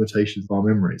the limitations of our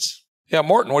memories. Yeah,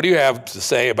 Morten, what do you have to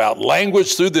say about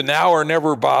language through the now or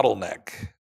never bottleneck?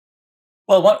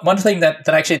 Well, one thing that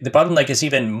actually the bottleneck is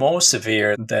even more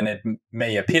severe than it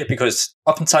may appear, because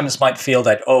oftentimes might feel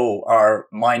that, oh, our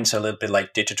minds are a little bit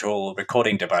like digital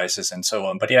recording devices and so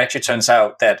on. But it actually turns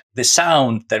out that the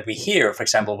sound that we hear, for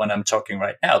example, when I'm talking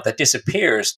right now, that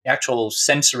disappears, the actual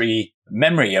sensory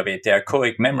memory of it, the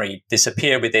echoic memory,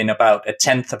 disappear within about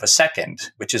 1/10 of a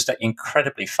second, which is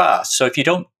incredibly fast. So if you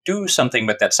don't do something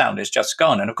with that sound, it's just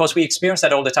gone. And of course, we experience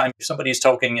that all the time. If somebody is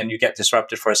talking and you get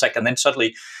disrupted for a second, then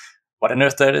suddenly, what on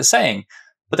earth they're saying?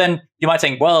 But then you might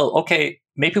think, well, okay,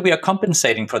 maybe we are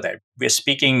compensating for that. We're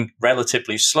speaking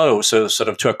relatively slow, so sort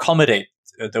of to accommodate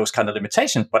those kind of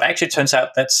limitations. But actually it turns out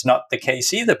that's not the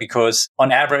case either, because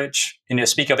on average, a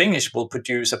speaker of English will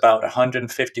produce about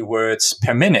 150 words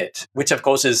per minute, which of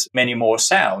course is many more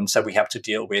sounds that we have to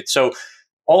deal with. So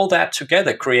all that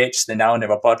together creates the now and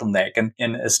never bottleneck.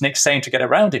 And as Nick's saying, to get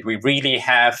around it, we really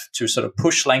have to sort of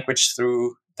push language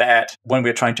through that when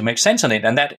we're trying to make sense of it.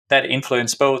 And that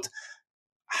influences both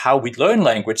how we learn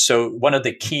language. So one of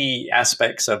the key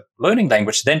aspects of learning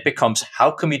language then becomes,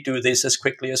 how can we do this as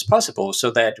quickly as possible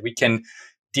so that we can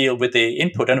deal with the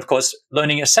input? And of course,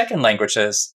 learning a second language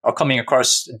or coming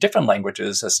across different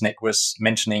languages, as Nick was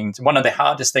mentioning, one of the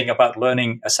hardest thing about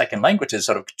learning a second language is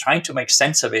sort of trying to make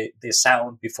sense of it, the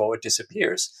sound, before it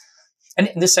disappears. And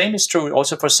the same is true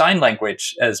also for sign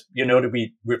language, as you know, that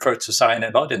we refer to sign a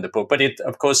lot in the book. But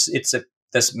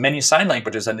there's many sign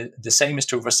languages, and the same is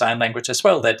true for sign language as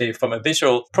well, that from a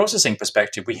visual processing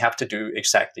perspective, we have to do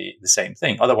exactly the same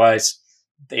thing. Otherwise,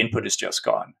 the input is just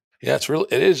gone. Yeah,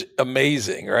 it is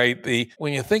amazing, right?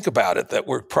 When you think about it, that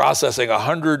we're processing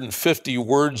 150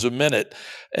 words a minute,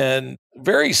 and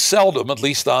very seldom, at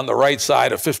least on the right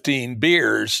side of 15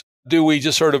 beers, do we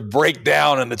just sort of break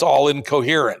down and it's all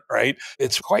incoherent, right?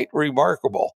 It's quite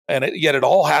remarkable. And yet it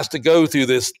all has to go through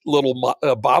this little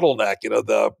bottleneck,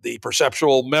 the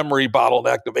perceptual memory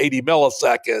bottleneck of 80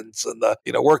 milliseconds and the,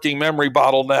 working memory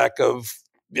bottleneck of,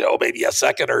 maybe a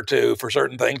second or two for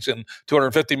certain things and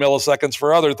 250 milliseconds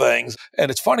for other things.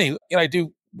 And it's funny, I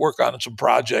do work on some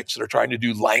projects that are trying to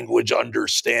do language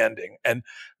understanding. And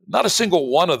not a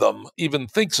single one of them even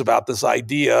thinks about this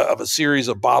idea of a series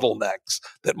of bottlenecks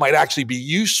that might actually be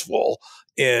useful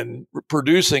in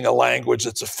producing a language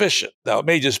that's efficient. Now, it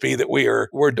may just be that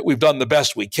we've done the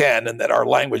best we can and that our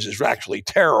language is actually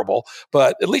terrible,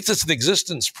 but at least it's an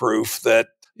existence proof that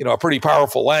a pretty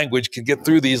powerful language can get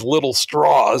through these little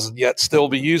straws and yet still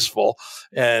be useful.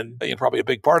 And probably a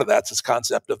big part of that's this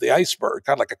concept of the iceberg,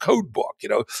 kind of like a code book.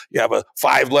 You have a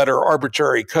 5-letter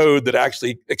arbitrary code that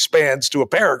actually expands to a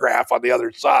paragraph on the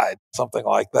other side, something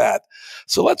like that.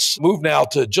 So let's move now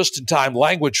to just-in-time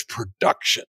language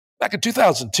production. Back in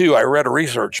 2002, I read a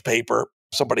research paper.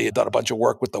 Somebody had done a bunch of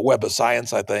work with the Web of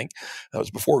Science, I think. That was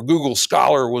before Google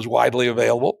Scholar was widely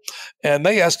available. And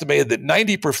they estimated that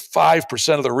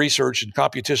 95% of the research in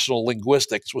computational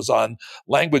linguistics was on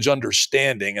language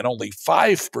understanding and only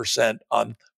 5%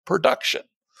 on production.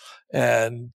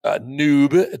 And a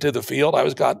noob to the field, I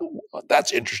was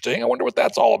that's interesting. I wonder what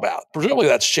that's all about. Presumably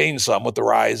that's changed some with the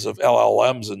rise of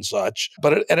LLMs and such.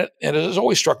 But it has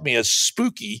always struck me as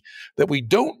spooky that we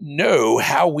don't know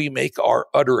how we make our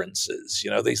utterances.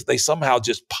 They somehow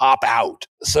just pop out.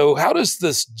 So how does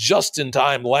this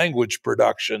just-in-time language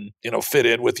production, fit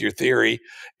in with your theory?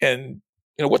 And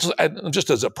just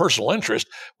as a personal interest,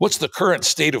 what's the current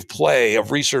state of play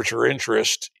of researcher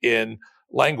interest in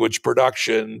language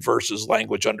production versus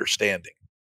language understanding?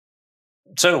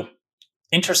 So,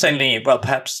 interestingly, well,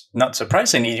 perhaps not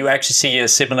surprisingly, you actually see a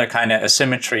similar kind of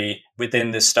asymmetry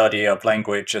within the study of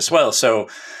language as well. So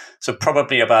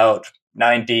probably about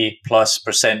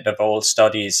 90+% of all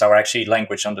studies are actually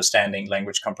language understanding,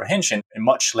 language comprehension, and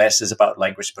much less is about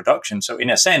language production. So in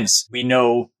a sense, we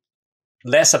know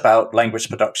less about language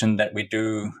production than we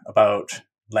do about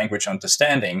language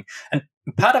understanding. And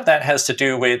part of that has to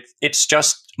do with it's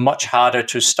just much harder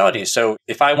to study. So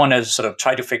if I want to sort of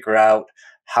try to figure out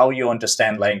how you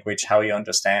understand language, how you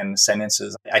understand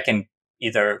sentences, I can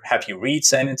either have you read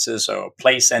sentences or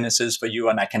play sentences for you,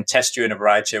 and I can test you in a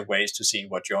variety of ways to see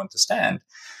what you understand.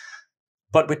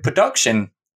 But with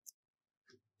production,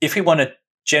 if we want to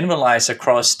generalize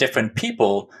across different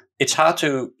people, it's hard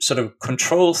to sort of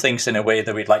control things in a way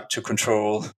that we'd like to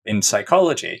control in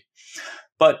psychology.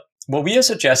 But what we are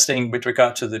suggesting with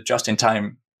regard to the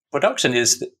just-in-time production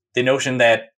is the notion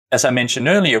that, as I mentioned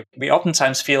earlier, we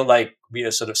oftentimes feel like we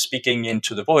are sort of speaking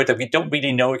into the void, that we don't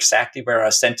really know exactly where our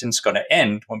sentence is going to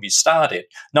end when we start it.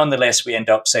 Nonetheless, we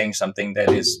end up saying something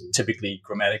that is typically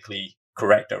grammatically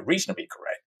correct or reasonably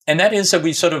correct. And that is that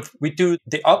we do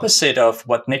the opposite of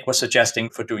what Nick was suggesting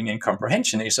for doing in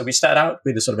comprehension. So we start out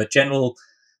with a sort of a general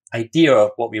idea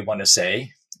of what we want to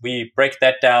say. we break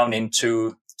that down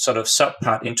into sort of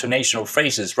subpart intonational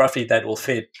phrases, roughly that will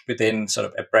fit within sort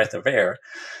of a breath of air.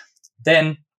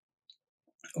 Then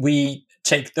we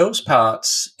take those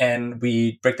parts and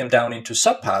we break them down into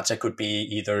subparts. That could be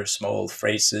either small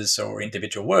phrases or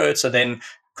individual words. So then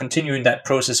continuing that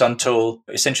process until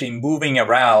essentially moving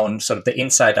around sort of the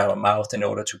inside of our mouth in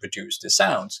order to produce the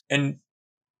sounds. And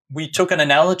we took an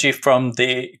analogy from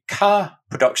the car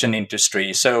production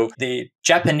industry. So the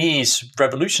Japanese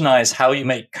revolutionized how you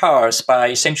make cars by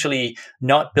essentially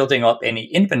not building up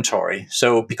any inventory.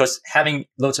 So because having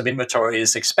loads of inventory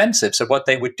is expensive. So what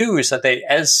they would do is that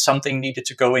as something needed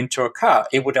to go into a car,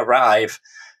 it would arrive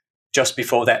just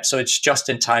before that. So it's just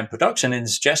in time production, and the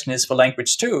suggestion is for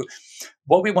language too.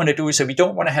 What we want to do is that we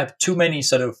don't want to have too many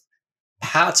sort of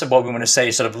parts of what we want to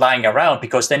say sort of lying around,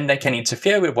 because then they can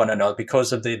interfere with one another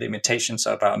because of the limitations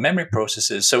of our memory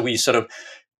processes. So we sort of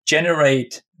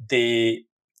generate the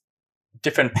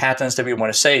different patterns that we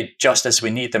want to say just as we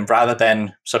need them, rather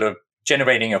than sort of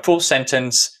generating a full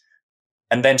sentence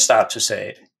and then start to say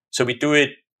it. So we do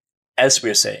it as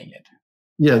we're saying it.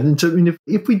 Yeah, and so, I mean,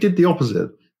 if we did the opposite,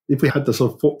 if we had the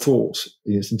sort of thought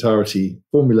in its entirety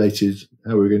formulated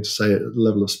how we were going to say it at the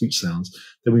level of speech sounds,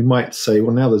 then we might say,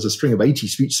 well, now there's a string of 80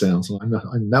 speech sounds,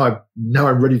 and now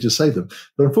I'm ready to say them.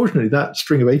 But unfortunately, that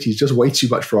string of 80 is just way too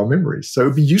much for our memories. So it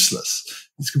would be useless.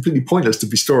 It's completely pointless to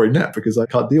be storing that because I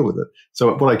can't deal with it.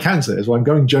 So what I can say is, well, I'm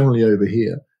going generally over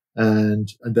here, and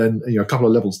then a couple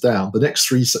of levels down, the next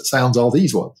three sounds are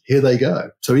these ones. Here they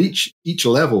go. So each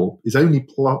level is only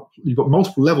you've got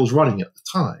multiple levels running at the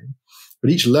time. But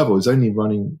each level is only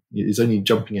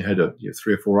jumping ahead of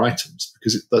 3 or 4 items,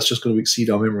 because that's just going to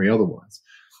exceed our memory otherwise.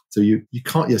 So you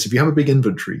can't. Yes, if you have a big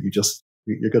inventory,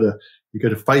 you're going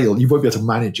to fail. You won't be able to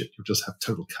manage it. You'll just have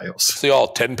total chaos. It's the all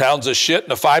 10 pounds of shit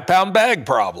in a 5-pound bag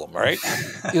problem, right?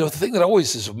 The thing that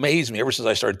always has amazed me ever since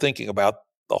I started thinking about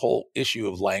the whole issue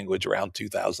of language around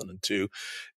 2002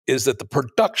 is that the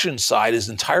production side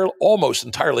is almost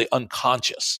entirely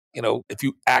unconscious. If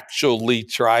you actually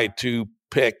try to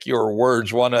pick your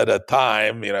words one at a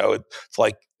time, it's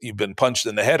like you've been punched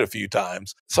in the head a few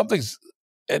times.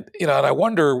 And I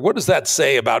wonder, what does that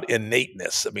say about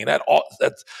innateness? I mean, that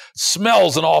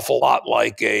smells an awful lot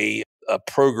like a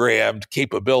programmed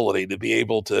capability to be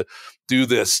able to do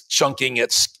this chunking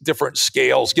at different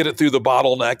scales, get it through the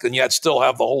bottleneck, and yet still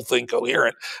have the whole thing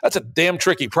coherent. That's a damn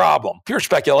tricky problem. Pure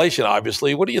speculation,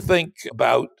 obviously. What do you think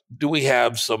about, do we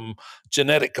have some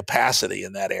genetic capacity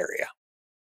in that area?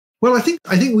 Well, I think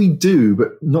we do, but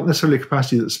not necessarily a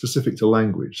capacity that's specific to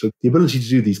language. So the ability to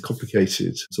do these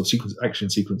complicated sort of action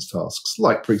sequence tasks,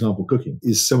 like, for example, cooking,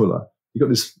 is similar. You've got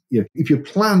this, if you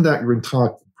planned out your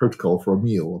entire protocol for a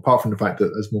meal, apart from the fact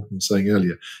that, as Morten was saying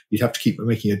earlier, you'd have to keep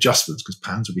making adjustments because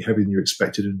pans would be heavier than you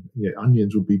expected, and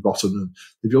onions would be rotten, and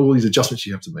there'd be all these adjustments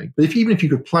you have to make. But even if you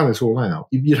could plan it all out,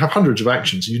 you'd have hundreds of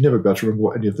actions, and you'd never be able to remember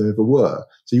what any of them ever were.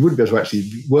 So you wouldn't be able to actually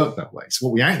work that way. So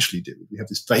what we actually do, we have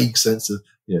this vague sense of,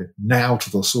 now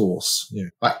to the source,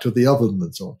 back to the oven,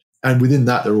 and so on. And within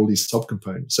that, there are all these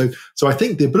subcomponents. So I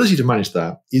think the ability to manage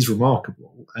that is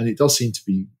remarkable, and it does seem to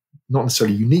be not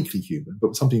necessarily uniquely human,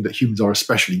 but something that humans are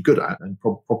especially good at, and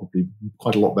probably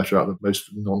quite a lot better at than most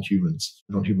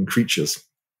non-human creatures.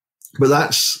 But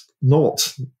that's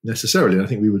not necessarily, and I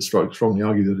think we would strongly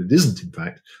argue that it isn't, in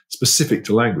fact, specific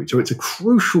to language. So it's a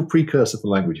crucial precursor for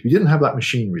language. If you didn't have that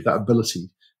machinery, that ability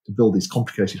to build these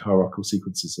complicated hierarchical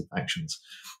sequences of actions,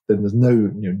 then there's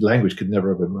language could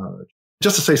never have emerged.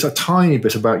 Just to say a tiny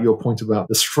bit about your point about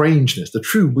the strangeness, the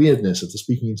true weirdness of the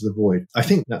speaking into the void, I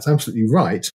think that's absolutely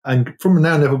right. And from a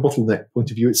now never bottleneck point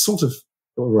of view, it's sort of,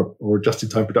 or a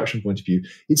just-in-time production point of view,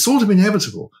 it's sort of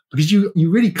inevitable, because you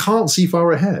really can't see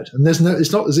far ahead. And it's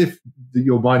not as if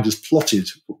your mind has plotted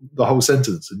the whole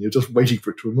sentence and you're just waiting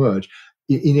for it to emerge.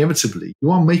 Inevitably,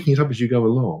 you are making it up as you go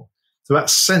along. So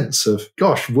that sense of,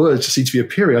 gosh, words just seem to be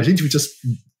appearing. I seem to be just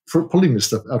pulling this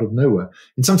stuff out of nowhere.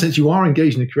 In some sense, you are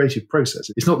engaged in a creative process.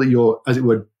 It's not that you're, as it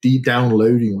were,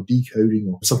 downloading or decoding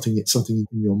or something in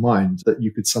your mind that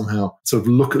you could somehow sort of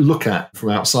look at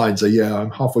from outside and say, yeah,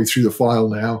 I'm halfway through the file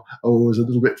now. Oh, there's a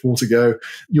little bit more to go.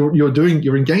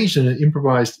 You're engaged in an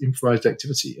improvised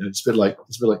activity. And it's a bit like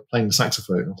playing the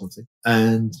saxophone or something.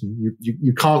 And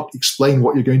you can't explain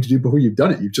what you're going to do before you've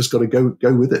done it. You've just got to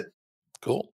go with it.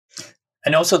 Cool.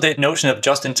 And also the notion of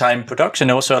just-in-time production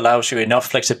also allows you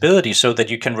enough flexibility so that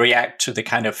you can react to the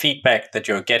kind of feedback that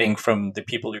you're getting from the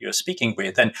people you're speaking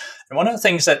with. And one of the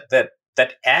things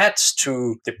that adds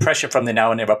to the pressure from the now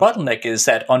and never bottleneck is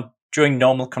that during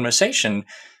normal conversation,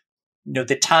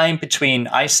 the time between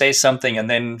I say something and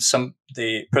then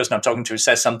the person I'm talking to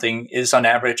says something is on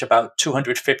average about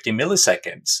 250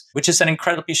 milliseconds, which is an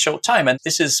incredibly short time. And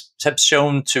this has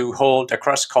shown to hold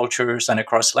across cultures and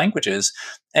across languages.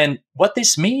 And what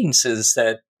this means is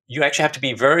that you actually have to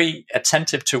be very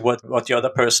attentive to what the other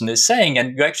person is saying.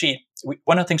 And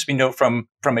one of the things we know from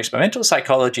experimental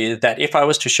psychology is that if I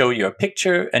was to show you a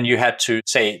picture and you had to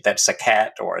say that's a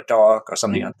cat or a dog or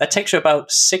something, that takes you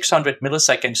about 600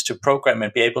 milliseconds to program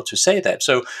and be able to say that.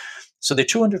 So the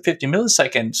 250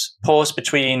 milliseconds pause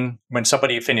between when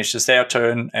somebody finishes their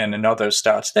turn and another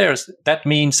starts theirs, that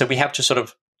means that we have to sort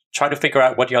of try to figure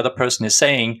out what the other person is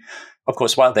saying, of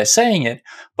course, while they're saying it,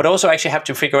 but also actually have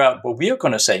to figure out what we're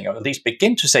going to say, or at least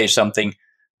begin to say something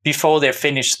before they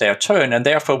finish their turn. And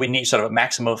therefore, we need sort of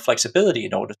maximum flexibility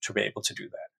in order to be able to do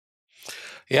that.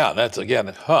 Yeah, that's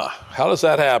again, how does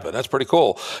that happen? That's pretty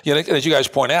cool. As you guys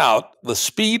point out, the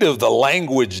speed of the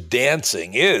language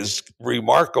dancing is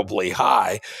remarkably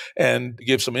high, and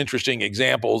give some interesting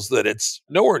examples that it's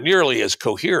nowhere nearly as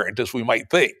coherent as we might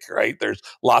think, right? There's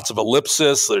lots of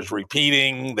ellipsis, there's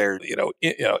repeating, there's,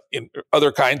 in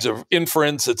other kinds of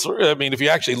inference. If you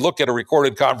actually look at a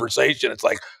recorded conversation, it's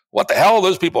like, what the hell? Are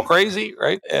those people crazy,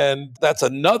 right? And that's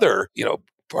another,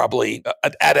 probably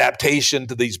an adaptation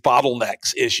to these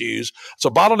bottlenecks issues. So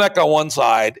bottleneck on one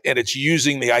side, and it's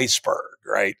using the iceberg,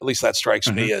 right? At least that strikes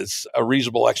me as a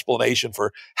reasonable explanation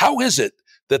for how is it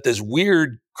that this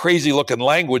weird, crazy looking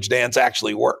language dance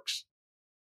actually works.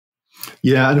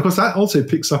 Yeah, and of course that also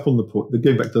picks up on the point,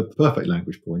 going back to the perfect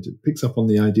language point, it picks up on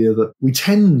the idea that we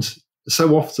tend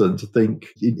so often to think,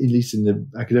 at least in the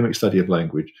academic study of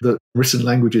language, that written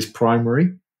language is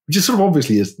primary, which is sort of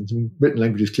obviously isn't. Written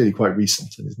language is clearly quite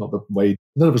recent, and it's not the way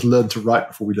none of us learned to write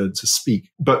before we learned to speak.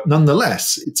 But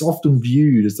nonetheless, it's often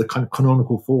viewed as the kind of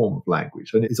canonical form of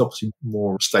language, and it's obviously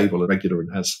more stable and regular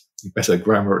and has better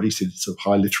grammar, at least in sort of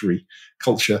high literary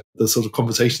culture. The sort of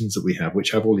conversations that we have,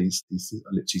 which have all these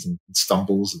ellipses and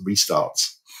stumbles and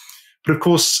restarts. But of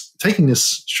course, taking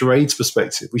this charades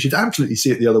perspective, we should absolutely see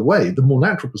it the other way, the more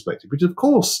natural perspective, which of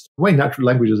course, the way natural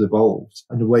language has evolved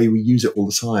and the way we use it all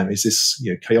the time is this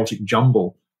chaotic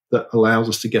jumble that allows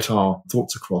us to get our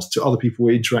thoughts across to other people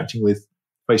we're interacting with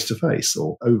face to face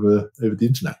or over the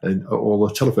internet or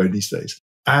the telephone these days.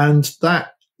 And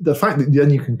that the fact that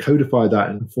then you can codify that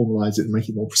and formalize it and make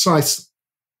it more precise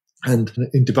and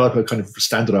develop a kind of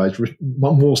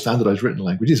more standardized written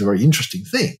language is a very interesting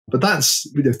thing. But that's,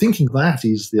 thinking that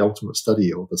is the ultimate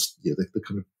study or the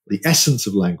kind of the essence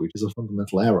of language is a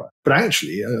fundamental error. But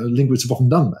actually, linguists have often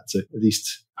done that. So at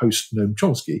least post Noam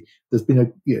Chomsky, there's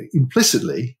been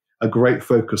implicitly a great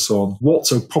focus on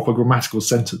what's a proper grammatical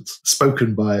sentence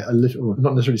spoken by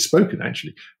not necessarily spoken,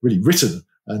 actually, really written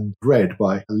and read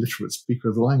by a literate speaker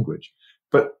of the language.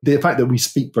 But the fact that we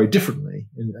speak very differently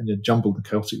in a jumbled and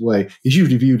chaotic way is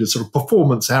usually viewed as sort of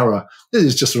performance error. This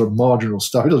is just sort of marginal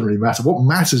stuff. It doesn't really matter. What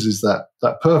matters is that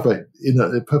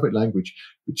perfect language,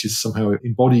 which is somehow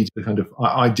embodied in the kind of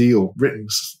ideal written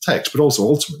text, but also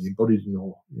ultimately embodied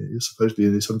in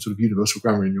supposedly some sort of universal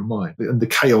grammar in your mind. And the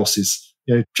chaos is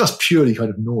just purely kind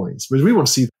of noise. Whereas we want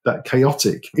to see that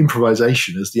chaotic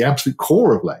improvisation as the absolute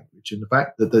core of language. And the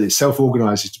fact that it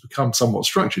self-organizes to become somewhat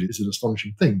structured is an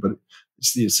astonishing thing. But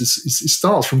it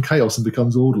starts from chaos and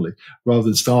becomes orderly rather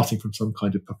than starting from some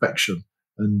kind of perfection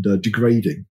and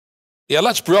degrading. Yeah,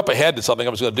 let's jump ahead to something I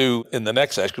was going to do in the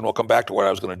next section. We'll come back to what I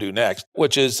was going to do next,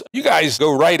 which is you guys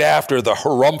go right after the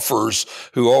harumphers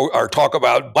who are talk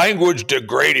about language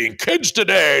degrading. Kids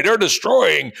today, they're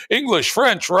destroying English,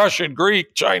 French, Russian,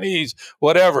 Greek, Chinese,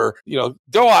 whatever.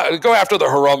 Go after the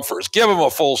harumphers. Give them a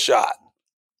full shot.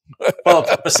 Well,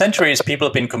 for centuries, people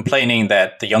have been complaining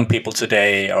that the young people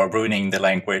today are ruining the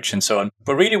language and so on.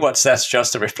 But really what that's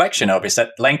just a reflection of is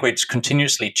that language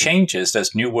continuously changes.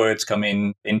 There's new words come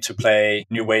into play,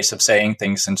 new ways of saying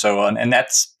things and so on. And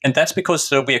that's because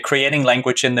we are creating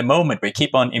language in the moment. We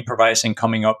keep on improvising,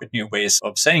 coming up with new ways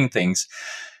of saying things.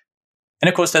 And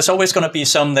of course, there's always going to be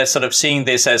some that's sort of seeing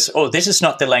this as, oh, this is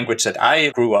not the language that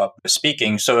I grew up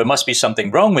speaking, so there must be something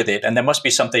wrong with it. And there must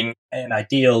be an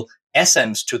ideal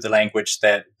essence to the language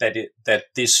that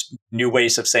these new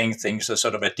ways of saying things are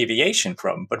sort of a deviation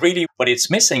from. But really what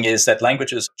it's missing is that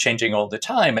language is changing all the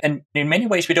time. And in many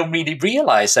ways, we don't really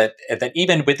realize that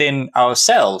even within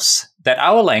ourselves, that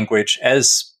our language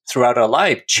as throughout our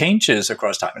life changes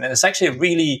across time. And it's actually a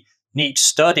really neat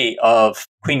study of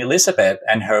Queen Elizabeth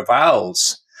and her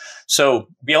vowels. So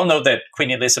we all know that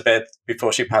Queen Elizabeth,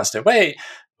 before she passed away,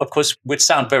 of course, would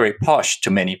sound very posh to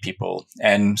many people.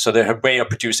 And so her way of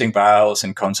producing vowels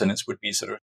and consonants would be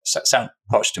sort of sound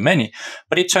posh to many.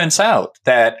 But it turns out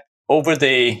that over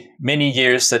the many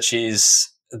years that she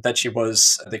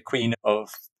was the Queen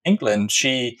of England,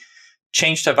 she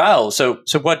changed her vowels. So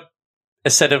what a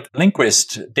set of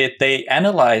linguists did, they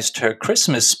analyzed her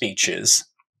Christmas speeches,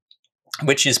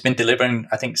 which she's been delivering,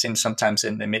 I think, since sometimes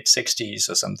in the mid-60s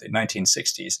or something,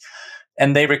 1960s.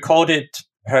 And they recorded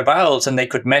her vowels, and they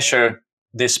could measure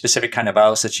this specific kind of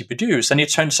vowels that she produced. And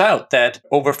it turns out that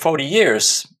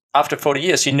after 40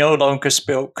 years, she no longer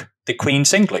spoke the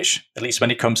Queen's English, at least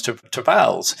when it comes to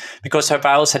vowels, because her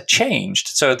vowels had changed.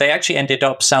 So they actually ended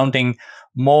up sounding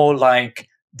more like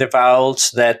the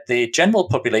vowels that the general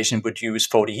population would use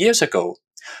 40 years ago.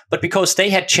 But because they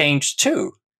had changed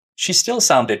too, she still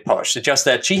sounded posh. It's just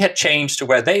that she had changed to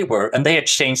where they were, and they had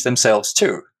changed themselves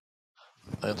too.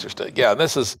 Interesting. Yeah,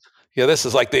 this is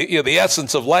like the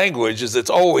essence of language is it's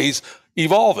always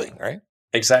evolving, right?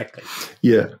 Exactly.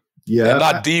 Yeah. Yeah. And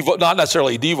not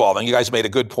necessarily devolving. You guys made a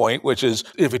good point, which is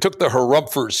if we took the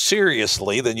harumphers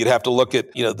seriously, then you'd have to look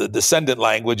at, the descendant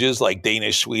languages like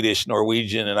Danish, Swedish,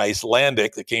 Norwegian, and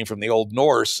Icelandic that came from the Old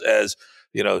Norse as,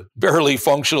 barely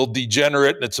functional,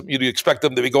 degenerate, and you'd expect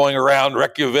them to be going around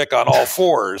Reykjavik on all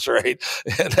fours, right?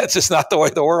 And that's just not the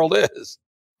way the world is.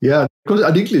 Yeah,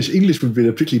 because English would be in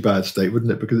a particularly bad state,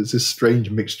 wouldn't it? Because it's this strange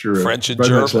mixture of French and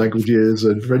Romance German languages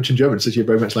and French and German. So you have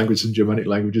Romance languages and Germanic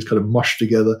languages kind of mushed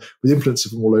together with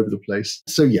influences from all over the place.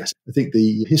 So yes, I think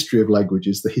the history of language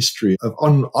is the history of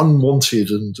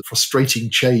unwanted and frustrating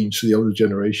change for the older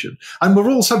generation. And we're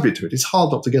all subject to it. It's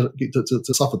hard not to get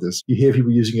to suffer this. You hear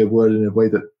people using a word in a way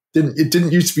that it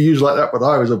didn't used to be used like that when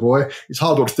I was a boy. It's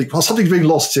hard not to think, well, something's being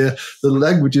lost here. The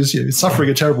language is it's suffering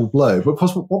a terrible blow. But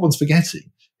what one's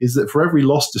forgetting is that for every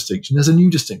lost distinction, there's a new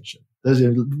distinction.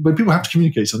 When people have to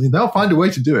communicate something, they'll find a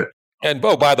way to do it. And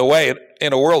by the way,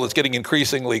 in a world that's getting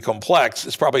increasingly complex,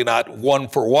 it's probably not 1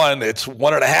 for 1, it's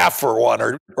 1.5 for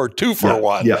 1 or 2 for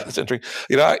 1. Yeah. It's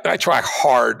interesting. I try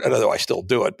hard, although I still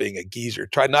do it being a geezer,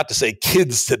 try not to say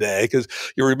kids today, because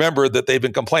you remember that they've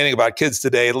been complaining about kids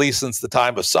today at least since the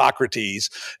time of Socrates.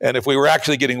 And if we were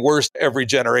actually getting worse every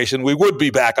generation, we would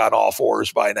be back on all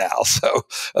fours by now. So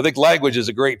I think language is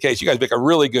a great case. You guys make a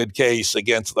really good case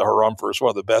against the harumphers, one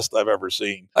of the best I've ever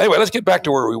seen. Anyway, let's get back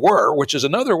to where we were, which is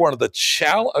another one of the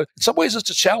in some ways it's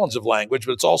a challenge of language,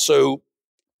 but it's also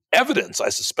evidence, I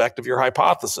suspect, of your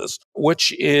hypothesis,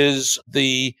 which is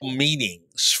the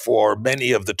meanings for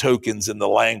many of the tokens in the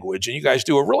language. And you guys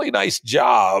do a really nice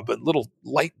job, a little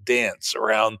light dance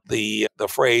around the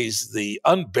phrase, the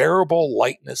unbearable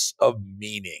lightness of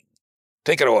meaning.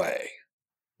 Take it away.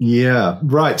 Yeah,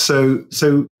 right. So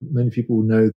many people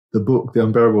know the book, The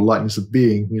Unbearable Lightness of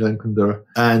Being, Milan Kundera,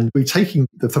 and we're taking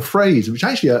the phrase, which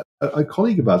actually a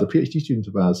colleague of ours, a PhD student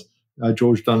of ours,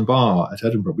 George Dunbar at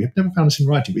Edinburgh, we have never found this in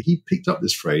writing, but he picked up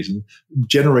this phrase and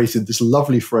generated this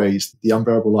lovely phrase, the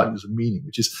unbearable lightness of meaning,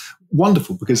 which is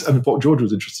wonderful because what George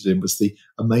was interested in was the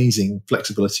amazing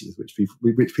flexibility with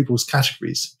which people's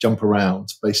categories jump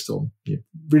around based on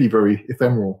really very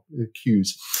ephemeral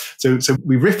cues. So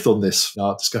we riffed on this in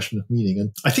our discussion of meaning.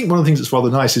 And I think one of the things that's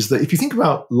rather nice is that if you think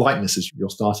about lightness as your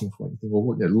starting point, you think,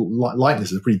 well,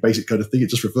 lightness is a pretty basic kind of thing. It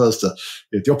just refers to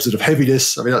the opposite of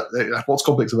heaviness. I mean, what's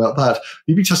complex about that?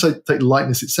 If you just take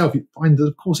lightness itself, you find that,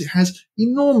 of course, it has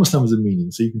enormous numbers of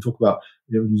meanings. So you can talk about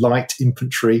light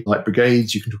infantry, light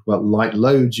brigades. You can talk about light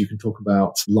loads. You can talk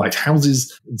about light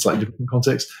houses in slightly different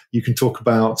contexts. You can talk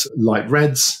about light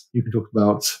reds. You can talk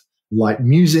about light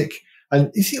music. And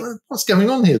you see what's going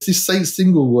on here. This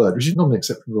single word, which is not an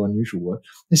exceptional or unusual word,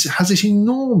 this has this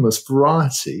enormous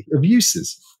variety of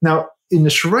uses. Now, in the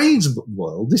charades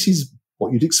world, this is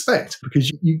what you'd expect,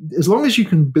 because as long as you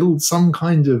can build some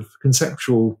kind of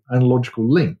conceptual analogical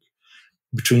link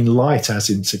between light, as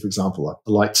in, say, for example,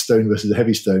 a light stone versus a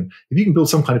heavy stone, if you can build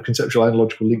some kind of conceptual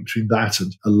analogical link between that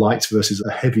and a light versus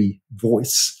a heavy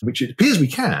voice, which it appears we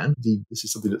can, this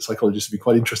is something that psychologists would be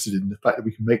quite interested in, the fact that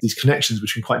we can make these connections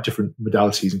between quite different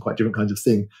modalities and quite different kinds of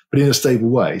thing, but in a stable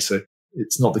way. So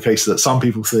it's not the case that some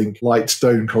people think light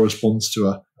stone corresponds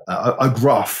to a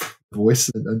gruff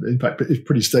voice, and in fact,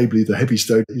 pretty stably, the heavy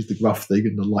stone is the gruff thing,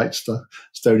 and the light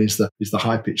stone is the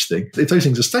high pitched thing. If those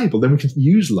things are stable, then we can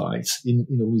use light in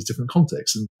all these different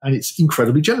contexts, and it's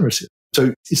incredibly generative.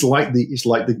 So it's like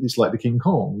the King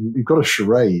Kong. You've got a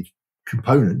charade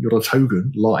component, you've got a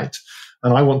token light,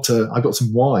 and I've got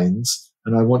some wines,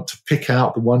 and I want to pick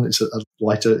out the one that's a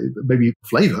lighter, maybe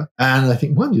flavor. And I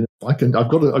think, well, I've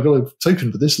got a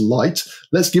token for this light.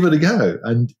 Let's give it a go.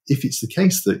 And if it's the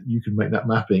case that you can make that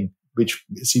mapping, which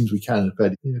it seems we can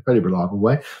in a fairly reliable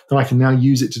way, then I can now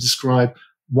use it to describe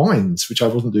wines, which I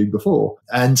wasn't doing before.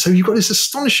 And so you've got this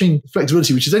astonishing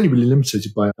flexibility, which is only really limited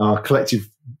by our collective,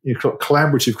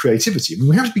 collaborative creativity. I mean,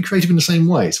 we have to be creative in the same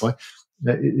way. So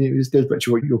it goes back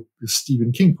to your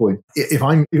Stephen King point.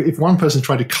 If one person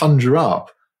tried to conjure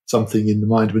up something in the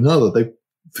mind of another, the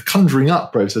conjuring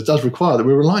up process does require that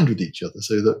we're aligned with each other,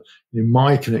 so that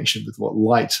my connection with what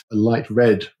a light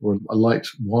red or a light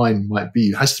wine might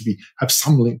be has to have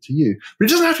some link to you. But it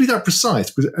doesn't have to be that precise,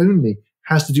 because it only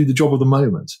has to do the job of the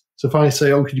moment. So if I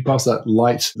say, "Oh, could you pass that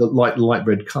light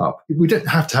red cup?" We don't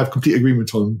have to have complete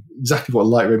agreement on exactly what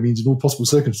light red means in all possible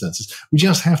circumstances. We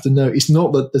just have to know it's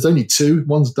not that there's only two,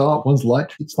 one's dark, one's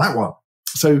light. It's that one.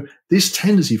 So this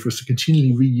tendency for us to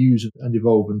continually reuse and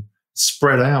evolve and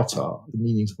spread out the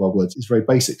meanings of our words is very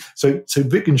basic. So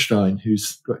Wittgenstein,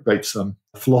 who's a great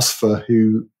philosopher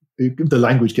who the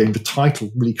language game, the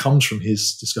title really comes from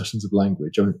his discussions of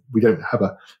language. I mean, we don't have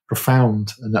a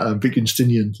profound and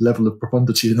Wittgensteinian level of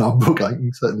profundity in our book. I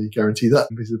can certainly guarantee that.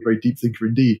 He's a very deep thinker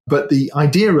indeed. But the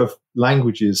idea of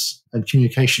languages and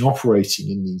communication operating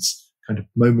in these kind of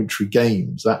momentary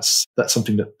games, that's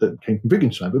something that came from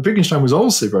Wittgenstein. But Wittgenstein was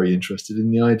also very interested in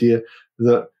the idea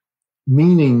that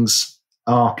meanings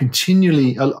are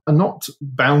not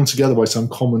bound together by some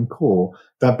common core.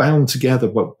 They're bound together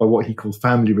by what he called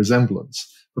family resemblance.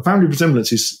 But family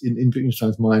resemblance is, in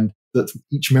Wittgenstein's mind, that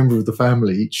each member of the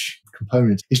family, each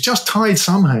component, is just tied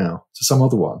somehow to some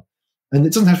other one. And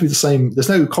it doesn't have to be the same. There's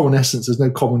no common essence. There's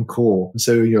no common core. And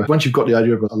so, once you've got the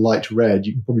idea of a light red,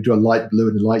 you can probably do a light blue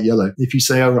and a light yellow. If you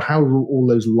say, "Oh, how are all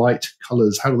those light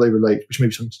colors? How do they relate?" Which may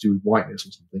be something to do with whiteness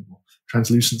or something, or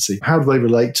translucency. How do they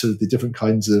relate to the different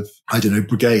kinds of,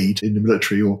 brigade in the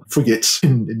military or frigates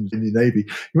in the Navy?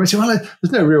 You might say, "Well,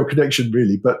 there's no real connection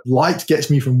really, but light gets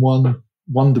me from one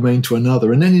domain to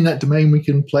another. And then in that domain, we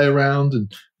can play around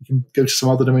and we can go to some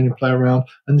other domain and play around.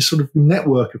 And this sort of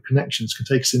network of connections can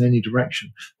take us in any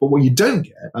direction." But what you don't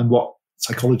get, and what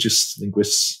psychologists,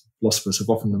 linguists, philosophers have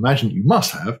often imagined you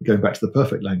must have, going back to the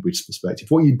perfect language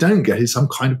perspective, what you don't get is some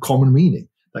kind of common meaning.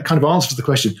 That kind of answers the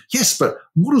question, yes, but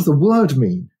what does the word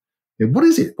mean? What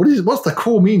is it? What's the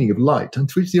core meaning of light? And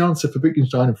to which the answer for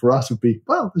Wittgenstein and for us would be,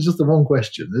 well, there's just the wrong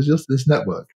question. There's just this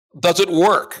network. Does it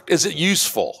work? Is it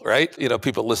useful, right?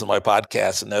 People listen to my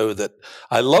podcast and know that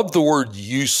I love the word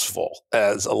useful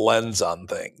as a lens on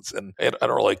things. And I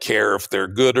don't really care if they're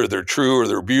good or they're true or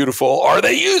they're beautiful. Are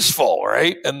they useful,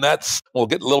 right? And we'll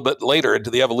get a little bit later into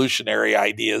the evolutionary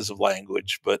ideas of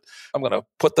language, but I'm going to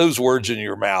put those words in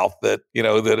your mouth that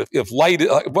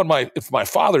if my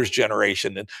father's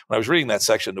generation, and when I was reading that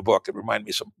section of the book, it reminded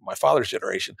me of my father's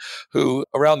generation, who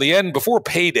around the end, before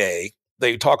payday,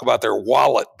 they talk about their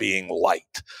wallet being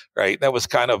light, right? That was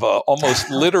kind of a almost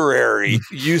literary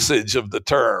usage of the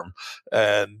term.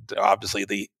 And obviously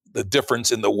the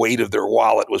difference in the weight of their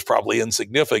wallet was probably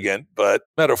insignificant, but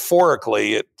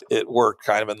metaphorically it worked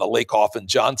kind of in the Lakoff and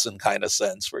Johnson kind of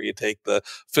sense, where you take the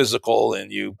physical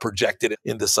and you project it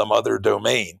into some other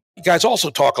domain. You guys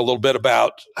also talk a little bit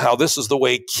about how this is the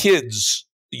way kids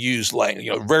use language,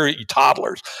 very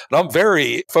toddlers. And I'm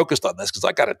very focused on this because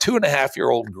I got a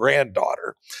 2.5-year-old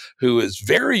granddaughter who is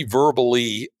very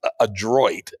verbally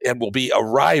adroit and will be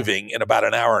arriving in about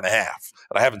an hour and a half.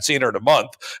 And I haven't seen her in a month,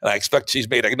 and I expect she's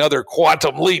made another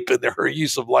quantum leap in her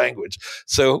use of language.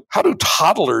 So how do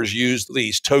toddlers use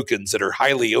these tokens that are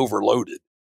highly overloaded?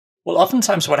 Well,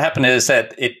 oftentimes what happens is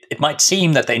that it might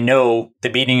seem that they know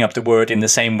the meaning of the word in the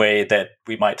same way that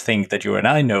we might think that you and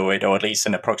I know it, or at least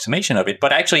an approximation of it.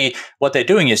 But actually, what they're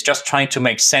doing is just trying to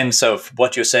make sense of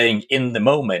what you're saying in the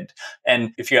moment.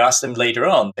 And if you ask them later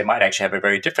on, they might actually have a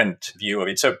very different view of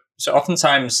it. So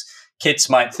oftentimes, kids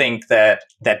might think that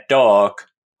that dog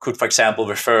could, for example,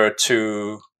 refer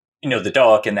to the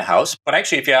dog in the house. But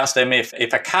actually, if you ask them if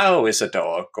a cow is a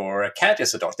dog or a cat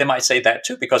is a dog, they might say that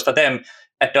too, because for them,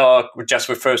 a dog just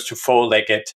refers to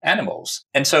four-legged animals.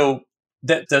 And so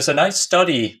there's a nice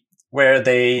study where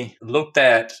they looked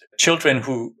at children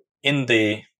who in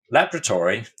the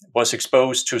laboratory was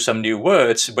exposed to some new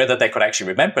words, whether they could actually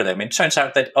remember them. It turns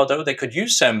out that although they could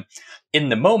use them in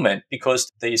the moment because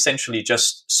they essentially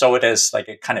just saw it as like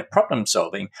a kind of problem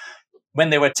solving, when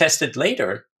they were tested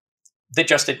later, they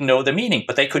just didn't know the meaning,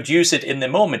 but they could use it in the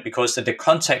moment because the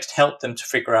context helped them to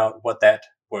figure out what that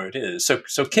word is.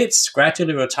 So kids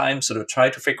gradually over time sort of try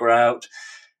to figure out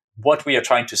what we are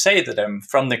trying to say to them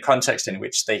from the context in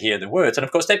which they hear the words. And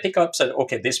of course, they pick up, so,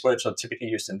 okay, these words are typically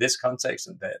used in this context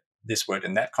and this word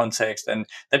in that context. And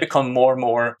they become more and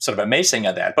more sort of amazing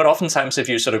at that. But oftentimes, if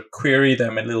you sort of query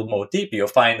them a little more deeply, you'll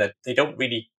find that they don't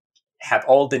really have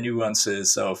all the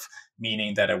nuances of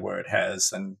meaning that a word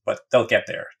has, but they'll get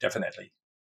there, definitely.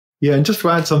 Yeah, and just to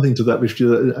add something to that, which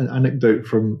is an anecdote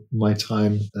from my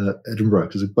time at Edinburgh,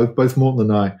 because both Morten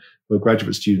and I were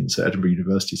graduate students at Edinburgh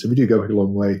University, so we do go back a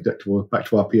long way back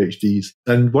to our PhDs.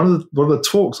 And one of the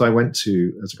talks I went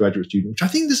to as a graduate student, which I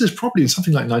think this is probably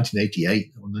something like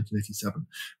 1988 or 1987,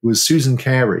 was Susan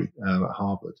Carey at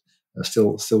Harvard,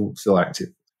 still active,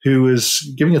 who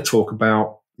was giving a talk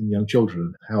about young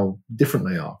children, how different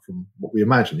they are from what we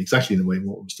imagine, exactly in the way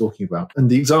Morten was talking about. And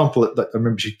the example that I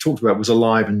remember she talked about was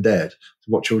alive and dead. So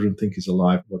what children think is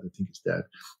alive, what they think is dead.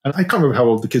 And I can't remember how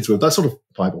old the kids were. That's sort of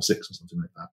 5 or 6 or something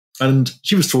like that. And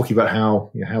she was talking about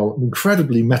how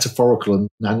incredibly metaphorical and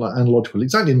analogical,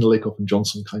 exactly in the Lakoff and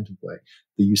Johnson kind of way,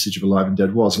 the usage of alive and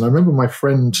dead was. And I remember my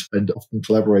friend and often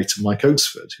collaborator, Mike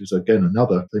Oaksford, who's again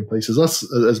another same place as us,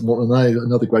 as Morten and I,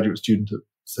 another graduate student at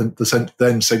the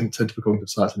then Centre for Cognitive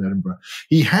Science in Edinburgh.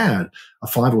 He had a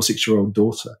 5 or 6 year old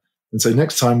daughter. And so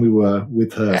next time we were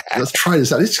with her, let's try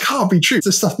this out. This can't be true.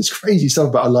 This crazy stuff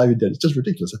about alive and dead. It's just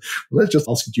ridiculous. Well, let's just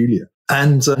ask Julia.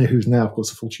 And who's now, of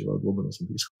course, a 40-year-old woman or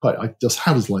something. It's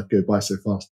how does life go by so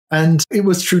fast? And it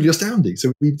was truly astounding.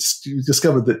 So we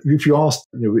discovered that if you asked,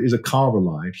 is a car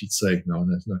alive? She'd say, no,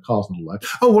 car's not alive.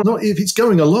 Oh, well, not if it's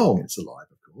going along, it's alive.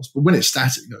 But when it's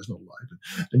static, no, it's not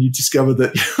alive. And you discover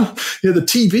that the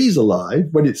TV's alive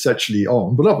when it's actually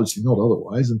on, but obviously not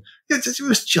otherwise. And it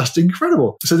was just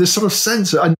incredible. So this sort of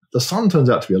sense, and the sun turns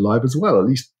out to be alive as well, at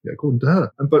least according to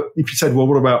her. But if you said, well,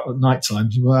 what about at night time?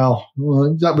 Well,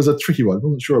 that was a tricky one. I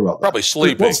wasn't sure about that. Probably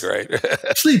sleeping,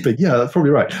 right? Sleeping, yeah, that's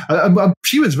probably right.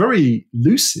 She was very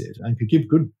lucid and could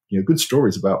give good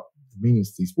stories about the meanings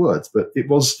of these words, but it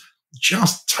was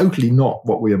just totally not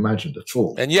what we imagined at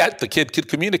all. And yet the kid could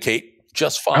communicate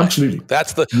just fine. Absolutely.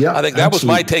 I think that was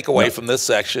my takeaway from this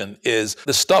section is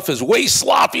the stuff is way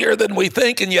sloppier than we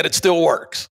think, and yet it still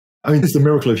works. I mean, it's the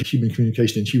miracle of human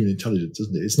communication and human intelligence,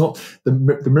 isn't it? It's not the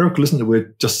miracle isn't that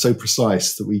we're just so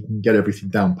precise that we can get everything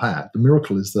down pat. The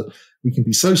miracle is that we can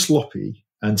be so sloppy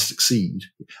and succeed.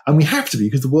 And we have to be,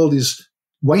 because the world is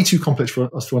way too complex for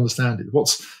us to understand it.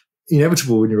 What's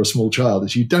inevitable when you're a small child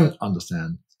is you don't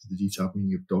understand the detailed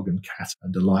meaning of dog and cat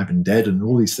and alive and dead and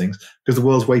all these things, because the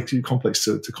world's way too complex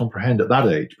to comprehend at that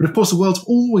age. But of course, the world's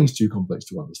always too complex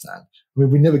to understand. I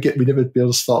mean, we never be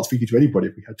able to start speaking to anybody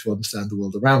if we had to understand the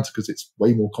world around us, because it's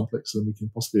way more complex than we can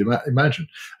possibly imagine.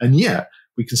 And yet,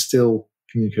 we can still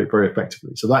communicate very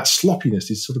effectively. So that sloppiness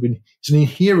is it's an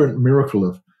inherent miracle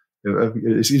of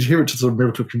it's inherent to the sort of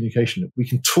miracle of communication. We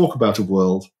can talk about a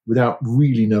world without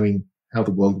really knowing how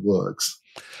the world works.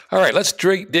 All right, let's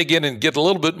dig in and get a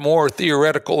little bit more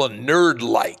theoretical and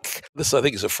nerd-like. This, I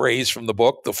think, is a phrase from the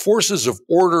book, the forces of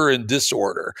order and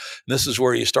disorder. And this is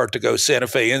where you start to go Santa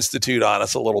Fe Institute on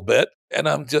us a little bit. And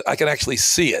I can actually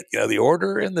see it, the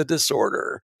order and the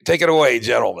disorder. Take it away,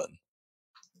 gentlemen.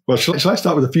 Well, shall I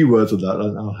start with a few words of that?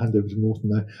 I'll hand over to Morten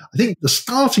now. I think the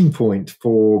starting point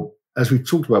for, as we've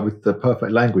talked about with the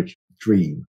perfect language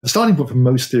dream, the starting point for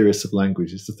most theorists of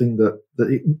language is to think that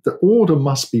the order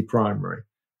must be primary.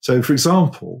 So, for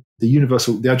example, the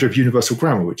idea of universal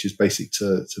grammar, which is basic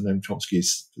to Noam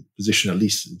Chomsky's position, at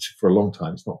least for a long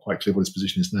time, it's not quite clear what his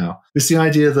position is now, is the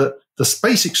idea that the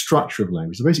basic structure of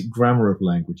language, the basic grammar of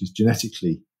language is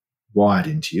genetically wired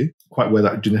into you. Quite where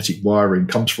that genetic wiring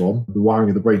comes from, the wiring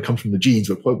of the brain comes from the genes,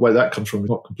 but where that comes from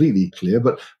is not completely clear.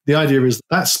 But the idea is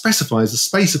that specifies the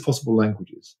space of possible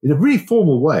languages in a really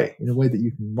formal way, in a way that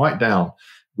you can write down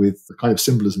with the kind of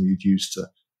symbolism you'd use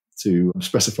to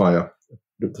specify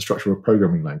the structure of a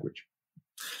programming language.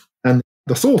 And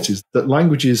the thought is that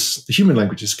the human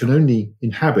languages, can only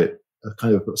inhabit a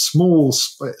kind of a small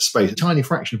space, a tiny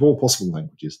fraction of all possible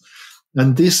languages.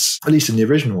 And this, at least in the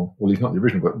original, well, not the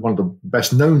original, but one of the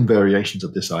best known variations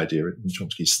of this idea in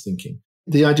Chomsky's thinking,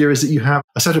 the idea is that you have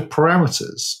a set of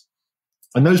parameters,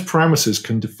 and those parameters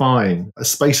can define a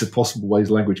space of possible ways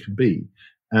language can be.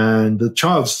 And the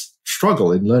child's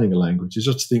struggle in learning a language is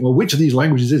just to think, well, which of these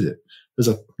languages is it?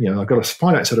 I've got a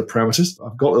finite set of parameters.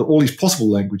 I've got all these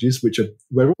possible languages,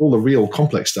 where all the real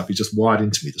complex stuff is just wired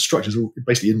into me. The structure's all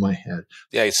basically in my head.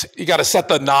 Yeah, you got to set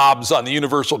the knobs on the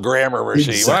universal grammar machine.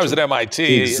 Exactly. When I was at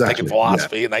MIT taking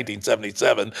philosophy in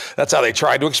 1977, that's how they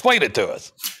tried to explain it to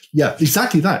us. Yeah,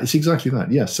 exactly that. It's exactly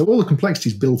that. Yes. So all the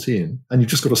complexity is built in, and you've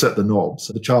just got to set the knobs.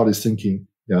 So the child is thinking,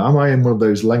 am I in one of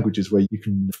those languages where you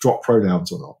can drop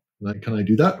pronouns or not? Can I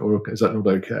do that, or is that not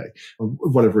okay? Or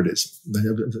whatever it is.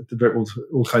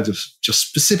 All kinds of just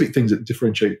specific things that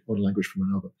differentiate one language from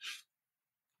another.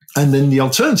 And then the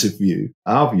alternative view,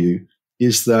 our view,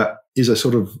 is a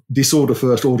sort of disorder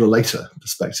first, order later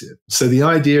perspective. So the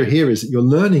idea here is that you're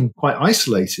learning quite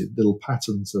isolated little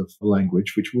patterns of a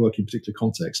language which work in particular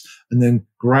contexts, and then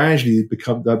gradually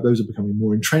those are becoming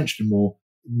more entrenched and more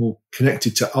more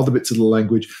connected to other bits of the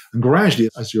language. And gradually,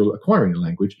 as you're acquiring a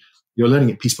language, you're learning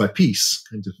it piece by piece,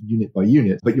 kind of unit by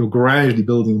unit, but you're gradually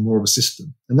building more of a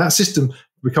system. And that system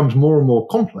becomes more and more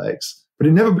complex, but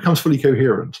it never becomes fully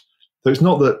coherent. So it's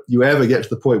not that you ever get to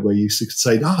the point where you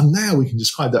say, now we can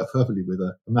describe that perfectly with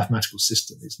a mathematical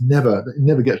system. It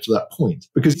never gets to that point,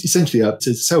 because essentially it's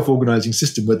a self-organizing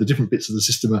system where the different bits of the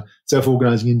system are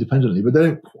self-organizing independently, but they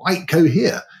don't quite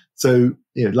cohere. So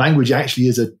language actually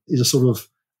is a sort of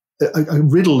a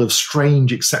riddle of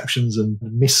strange exceptions and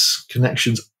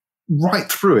misconnections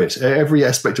right through it. Every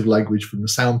aspect of language, from the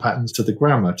sound patterns to the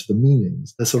grammar to the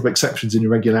meanings, there's sort of exceptions in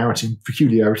irregularity and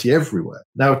peculiarity everywhere.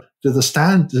 Now, to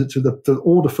the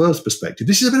order first perspective,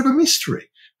 this is a bit of a mystery.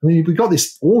 I mean, we've got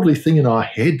this orderly thing in our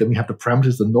head, and we have the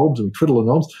parameters, the knobs, and we twiddle the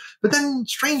knobs. But then,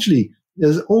 strangely,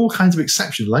 there's all kinds of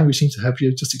exceptions. Language seems to have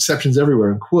just exceptions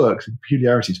everywhere, and quirks and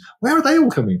peculiarities. Where are they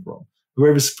all coming from?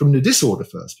 Whereas from the disorder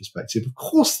first perspective, of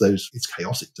course, it's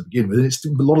chaotic to begin with,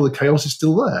 and a lot of the chaos is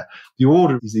still there. The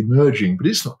order is emerging, but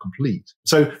it's not complete.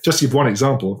 So just to give one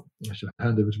example, I should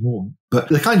hand over to Morten, but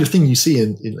the kind of thing you see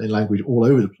in language all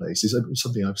over the place is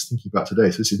something I was thinking about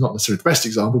today. So this is not necessarily the best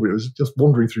example, but it was just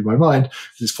wandering through my mind.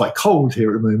 It's quite cold here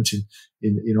at the moment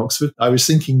in Oxford. I was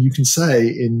thinking, you can say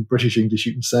in British English,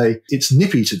 you can say it's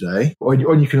nippy today, or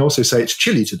you can also say it's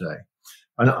chilly today.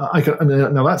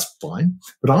 And now that's fine,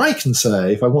 but I can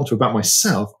say, if I want to about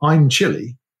myself, I'm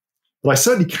chilly, but I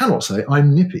certainly cannot say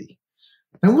I'm nippy.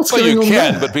 And what's going on there? You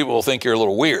can, but people will think you're a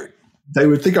little weird. They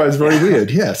would think I was very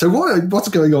weird, yeah. So what's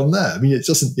going on there? I mean, it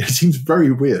seems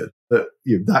very weird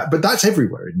but that's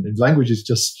everywhere. In language is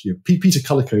just, Peter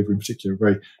Cullicover in particular, a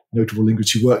very notable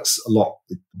linguist who works a lot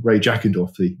with Ray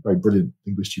Jackendorf, the very brilliant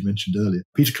linguist you mentioned earlier.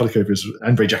 Peter Cullicover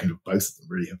and Ray Jackendorf, both of them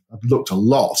really have looked a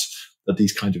lot at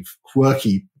these kind of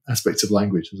quirky aspects of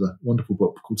language. There's a wonderful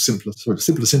book called Simpler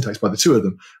Syntax by the two of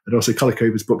them, and also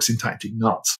Cullicover's book Syntactic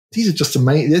Nuts. These are just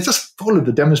amazing. They're just full of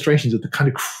the demonstrations of the kind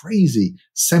of crazy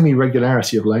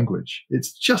semi-regularity of language.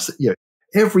 It's just,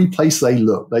 every place they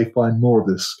look, they find more of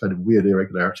this kind of weird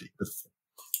irregularity.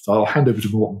 So I'll hand over to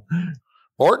Morten.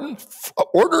 Morten,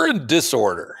 order and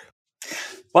disorder.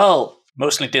 Well,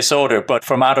 mostly disorder, but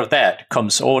from out of that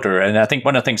comes order. And I think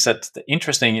one of the things that's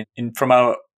interesting from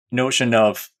our notion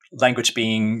of language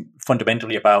being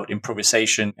fundamentally about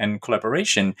improvisation and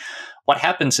collaboration, what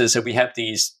happens is that we have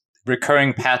these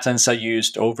recurring patterns are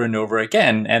used over and over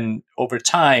again, and over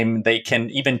time they can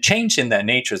even change in their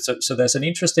nature. So there's an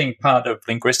interesting part of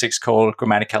linguistics called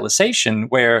grammaticalization,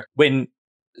 where when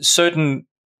certain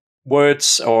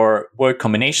words or word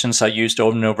combinations are used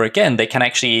over and over again, they can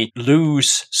actually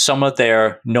lose some of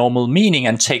their normal meaning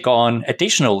and take on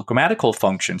additional grammatical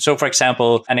functions. So, for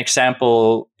example, an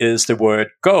example is the word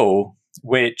go,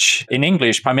 which in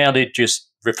English primarily just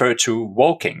refer to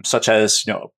walking, such as,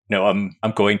 I'm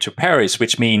going to Paris,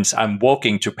 which means I'm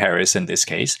walking to Paris in this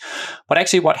case. But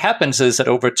actually what happens is that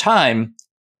over time,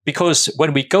 because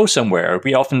when we go somewhere,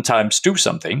 we oftentimes do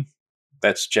something.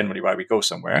 That's generally why we go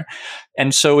somewhere.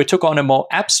 And so it took on a more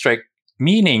abstract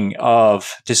meaning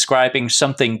of describing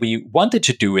something we wanted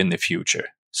to do in the future,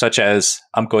 such as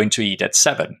I'm going to eat at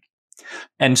 7.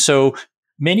 And so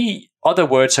many other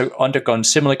words have undergone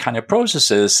similar kind of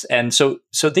processes. And so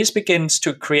this begins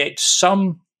to create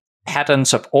some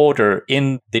patterns of order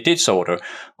in the disorder.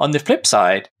 On the flip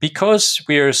side, because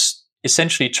we're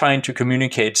essentially trying to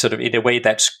communicate sort of in a way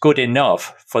that's good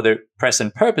enough for the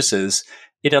present purposes,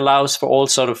 it allows for all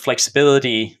sort of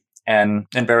flexibility and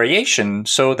variation,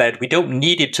 so that we don't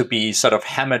need it to be sort of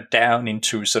hammered down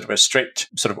into sort of a strict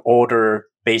sort of order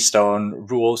based on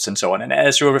rules and so on. And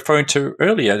as you were referring to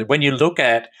earlier, when you look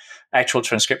at actual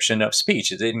transcription of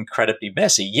speech, it's incredibly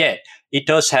messy, yet it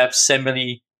does have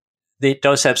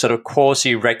sort of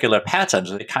quasi-regular patterns,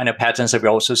 the kind of patterns that we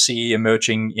also see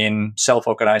emerging in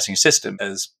self-organizing systems,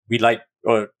 as we like,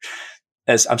 or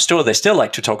as I'm sure they still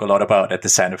like to talk a lot about at the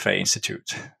Santa Fe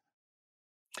Institute.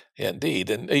 Yeah, indeed.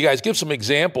 And you guys give some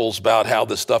examples about how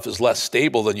this stuff is less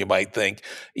stable than you might think.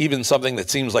 Even something that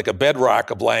seems like a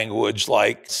bedrock of language,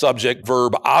 like subject,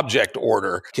 verb, object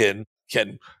order can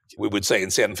we would say in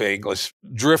Santa Fe English,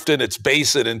 drift in its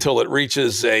basin until it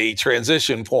reaches a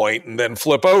transition point and then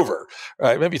flip over.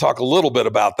 Right? Maybe talk a little bit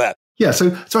about that. Yeah,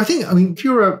 so I think, if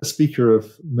you're a speaker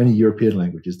of many European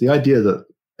languages, the idea that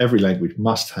every language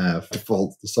must have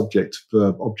default the subject,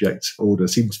 verb, object order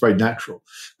seems very natural.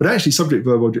 But actually, subject,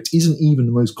 verb, object isn't even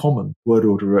the most common word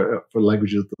order for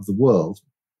languages of the world.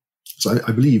 So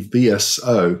I believe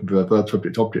VSO, verb,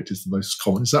 subject, object, is the most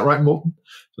common. Is that right, Morten?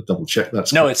 So double check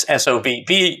that. No, it's SOV.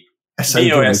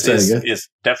 VOS is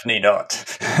definitely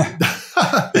not.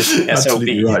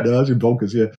 Absolutely right. No, that's in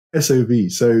bonkers. Yeah,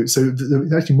 SOV. So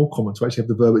it's actually more common to actually have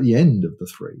the verb at the end of the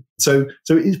three. So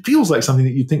it feels like something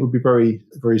that you'd think would be very,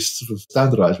 very sort of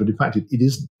standardized, but in fact it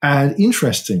isn't. And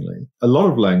interestingly, a lot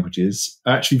of languages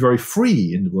are actually very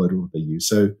free in the word order they use.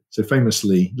 So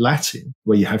famously Latin,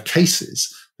 where you have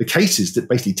cases. The cases that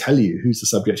basically tell you who's the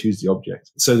subject, who's the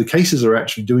object. So the cases are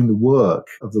actually doing the work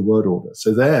of the word order.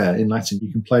 So there, in Latin,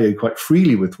 you can play quite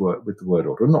freely with the word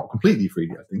order. Not completely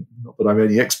freely, I think. Not that I'm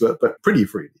any expert, but pretty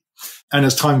freely. And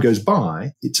as time goes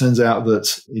by, it turns out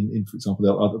that in for example,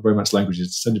 there are very much languages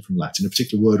descended from Latin, a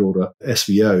particular word order,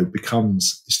 SVO,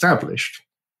 becomes established.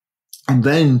 And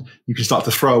then you can start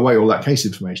to throw away all that case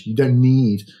information. You don't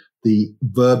need the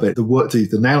verb,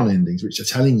 the noun endings, which are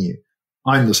telling you,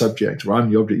 I'm the subject or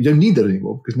I'm the object. You don't need that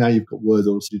anymore because now you've got word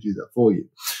orders to do that for you.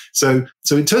 So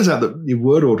it turns out that the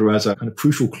word order as a kind of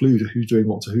crucial clue to who's doing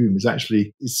what to whom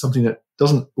is something that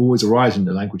doesn't always arise in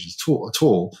the languages at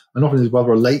all, and often is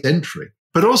rather a late entry.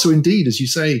 But also, indeed, as you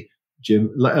say,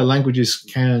 Jim, languages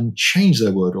can change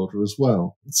their word order as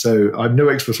well. So I'm no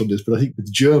expert on this, but I think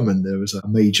with German, there was a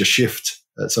major shift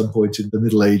at some point in the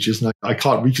Middle Ages. And I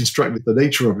can't reconstruct the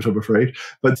nature of it, I'm afraid,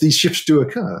 but these shifts do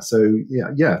occur. So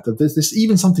yeah, there's this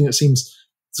even something that seems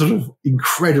sort of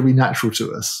incredibly natural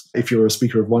to us. If you're a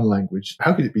speaker of one language,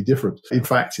 how could it be different? In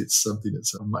fact, it's something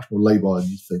that's much more labile than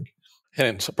you think.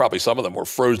 And probably some of them were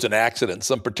frozen accidents.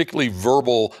 Some particularly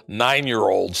verbal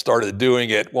 9-year-olds started doing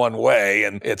it one way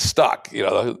and it stuck. You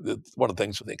know, one of the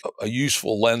things I think a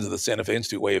useful lens of the Santa Fe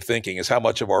Institute way of thinking is how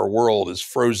much of our world is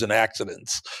frozen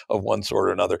accidents of one sort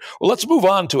or another. Well, let's move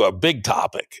on to a big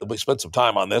topic. We spent some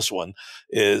time on this one,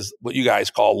 is what you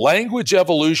guys call language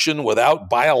evolution without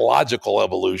biological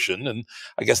evolution. And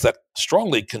I guess that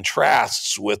strongly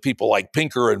contrasts with people like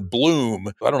Pinker and Bloom.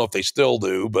 I don't know if they still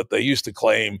do, but they used to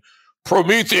claim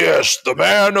Prometheus, the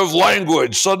man of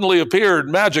language, suddenly appeared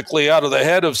magically out of the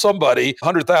head of somebody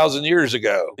 100,000 years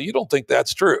ago. You don't think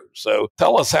that's true. So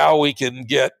tell us how we can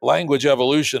get language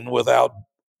evolution without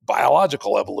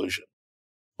biological evolution.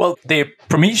 Well, the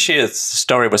Prometheus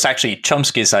story was actually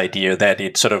Chomsky's idea that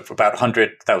it sort of about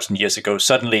 100,000 years ago,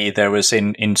 suddenly there was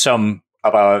in some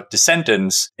of our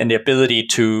descendants and the ability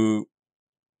to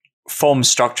form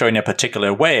structure in a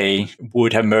particular way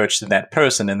would have merged in that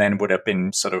person and then would have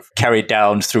been sort of carried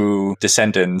down through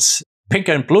descendants.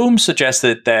 Pinker and Bloom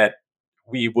suggested that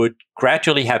we would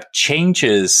gradually have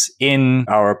changes in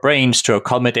our brains to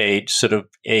accommodate sort of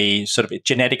a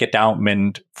genetic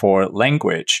endowment for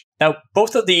language. Now,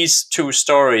 both of these two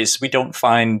stories we don't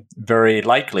find very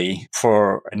likely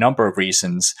for a number of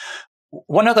reasons.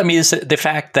 One of them is the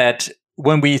fact that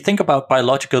when we think about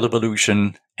biological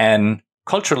evolution and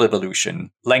cultural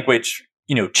evolution, language,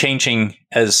 changing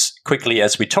as quickly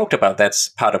as we talked about, that's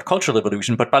part of cultural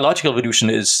evolution, but biological evolution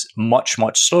is much,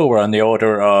 much slower on the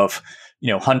order of,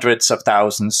 hundreds of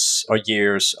thousands or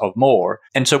years or more.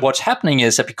 And so what's happening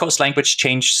is that because language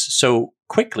changes so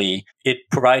quickly, it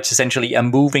provides essentially a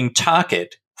moving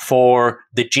target for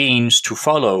the genes to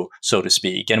follow, so to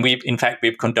speak. And we've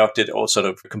conducted all sort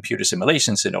of computer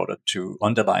simulations in order to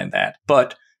underline that.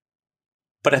 But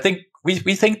I think we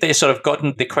think they sort of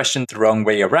gotten the question the wrong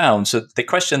way around. So the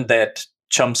question that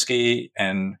Chomsky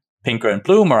and Pinker and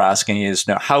Bloom are asking is,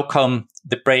 how come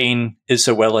the brain is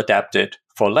so well adapted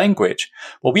for language?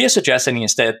 Well, we are suggesting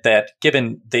instead that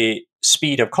given the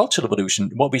speed of cultural evolution,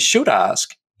 what we should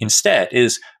ask instead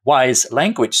is, why is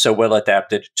language so well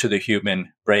adapted to the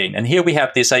human brain? And here we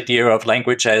have this idea of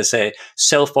language as a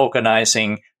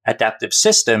self-organizing adaptive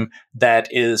system that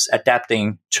is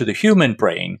adapting to the human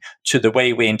brain, to the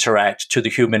way we interact, to the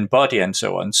human body, and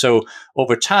so on. So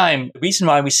over time, the reason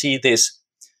why we see this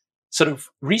sort of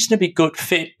reasonably good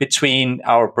fit between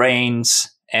our brains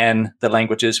and the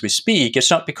languages we speak, it's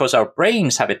not because our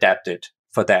brains have adapted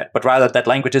for that, but rather that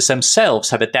languages themselves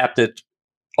have adapted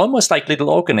almost like little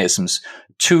organisms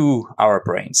to our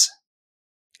brains.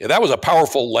 Yeah, that was a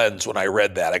powerful lens when I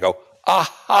read that. I go,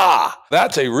 aha,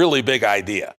 that's a really big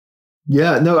idea.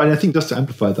 Yeah, no, and I think just to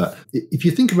amplify that, if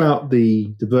you think about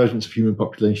the divergence of human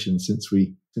population since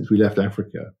we left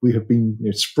Africa, we have been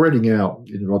spreading out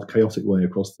in a rather chaotic way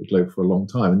across the globe for a long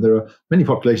time. And there are many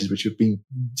populations which have been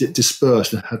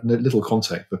dispersed and had little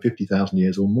contact for 50,000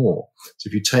 years or more. So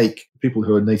if you take people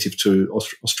who are native to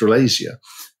Australasia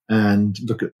and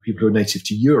look at people who are native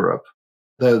to Europe,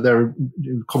 their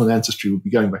common ancestry would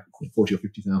be going back 40 or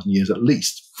 50,000 years at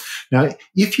least. Now,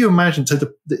 if you imagine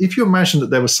that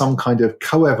there was some kind of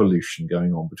co-evolution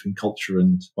going on between culture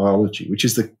and biology, which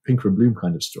is the Pinker and Bloom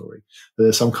kind of story,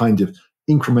 there's some kind of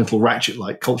incremental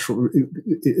ratchet-like cultural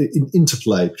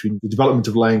interplay between the development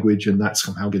of language and that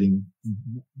somehow getting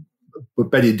we're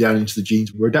bedded down into the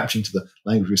genes. We're adapting to the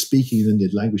language we're speaking, and then the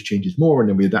language changes more, and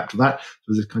then we adapt to that. So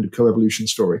there's this kind of coevolution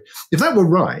story. If that were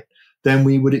right, then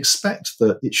we would expect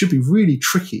that it should be really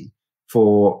tricky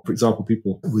for example,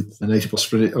 people with a native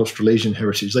Australasian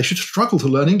heritage. They should struggle to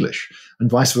learn English, and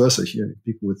vice versa.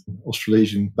 People with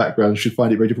Australasian backgrounds should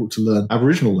find it very difficult to learn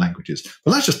Aboriginal languages.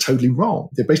 But that's just totally wrong.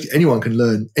 Basically, anyone can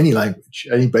learn any language.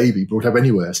 Any baby brought up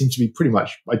anywhere seems to be pretty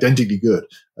much identically good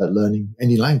at learning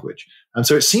any language. And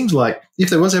so it seems like if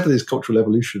there was ever this cultural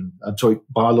evolution,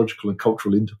 biological and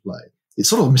cultural interplay, it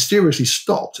sort of mysteriously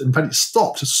stopped. In fact, it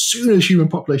stopped as soon as human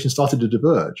population started to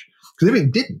diverge. Because if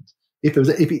it didn't, if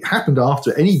it happened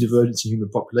after any divergence in human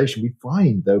population, we'd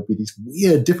find there would be these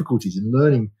weird difficulties in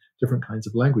learning different kinds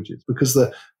of languages because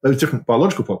those different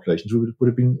biological populations would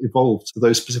have been evolved to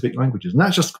those specific languages. And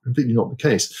that's just completely not the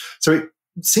case. So it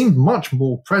seemed much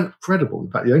more credible,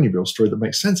 in fact, the only real story that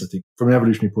makes sense, I think, from an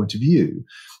evolutionary point of view,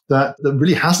 that there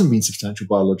really hasn't been substantial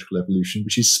biological evolution,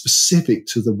 which is specific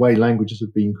to the way languages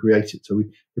have been created. So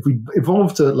if we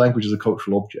evolved language as a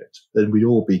cultural object, then we'd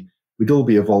all be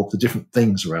evolved to different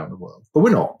things around the world. But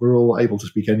we're not. We're all able to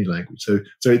speak any language. So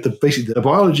basically, the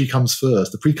biology comes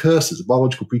first. The precursors, the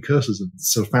biological precursors and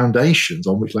sort of foundations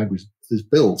on which language is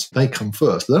built, they come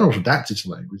first. They're not adapted to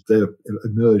language. They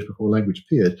emerged before language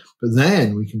appeared. But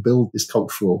then we can build this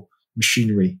cultural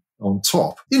machinery on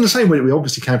top. In the same way that we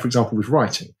obviously can, for example, with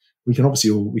writing. We can all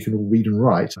read and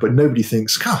write, but nobody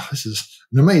thinks, God, this is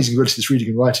an amazing ability, this reading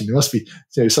and writing. There must be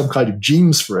some kind of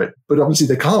genes for it. But obviously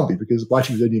there can't be, because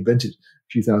writing was only invented a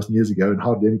few thousand years ago, and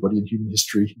hardly anybody in human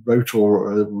history wrote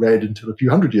or read until a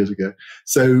few hundred years ago.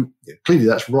 So clearly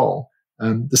that's wrong.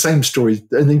 The same story,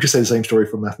 and then you could say the same story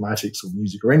for mathematics or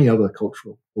music or any other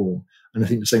cultural form. And I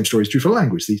think the same story is true for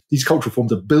language. These cultural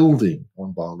forms are building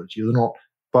on biology. They're not.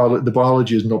 The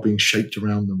biology is not being shaped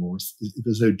around them, or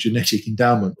there's no genetic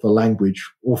endowment for language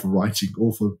or for writing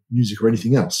or for music or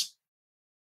anything else.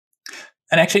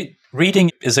 And actually, reading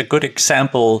is a good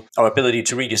example. Our ability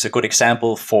to read is a good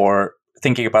example for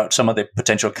thinking about some of the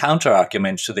potential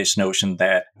counter-arguments to this notion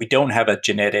that we don't have a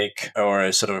genetic or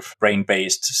a sort of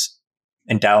brain-based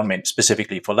endowment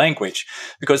specifically for language.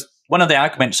 Because one of the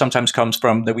arguments sometimes comes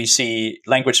from that we see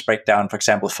language breakdown, for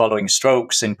example, following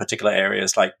strokes in particular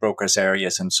areas like Broca's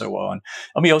areas and so on.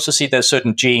 And we also see there's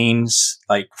certain genes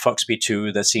like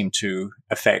FOXP2 that seem to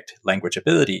affect language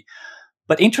ability.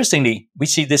 But interestingly, we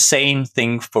see the same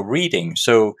thing for reading.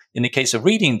 So in the case of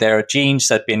reading, there are genes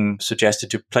that have been suggested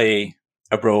to play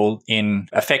a role in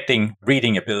affecting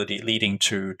reading ability, leading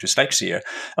to dyslexia.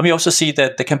 And we also see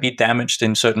that there can be damage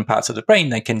in certain parts of the brain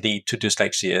that can lead to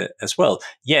dyslexia as well.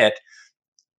 Yet,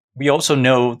 we also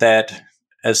know that,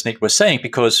 as Nick was saying,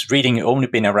 because reading has only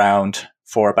been around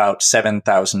for about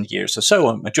 7,000 years or so,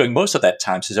 and during most of that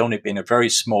time, there's only been a very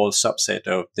small subset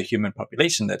of the human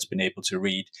population that's been able to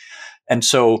read. And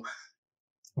so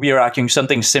we are arguing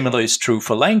something similar is true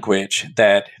for language,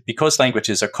 that because language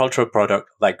is a cultural product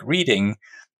like reading,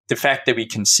 the fact that we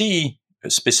can see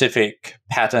specific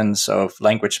patterns of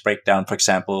language breakdown, for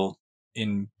example,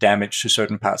 in damage to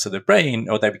certain parts of the brain,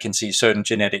 or that we can see certain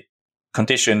genetic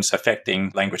conditions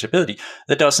affecting language ability,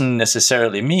 that doesn't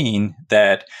necessarily mean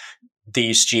that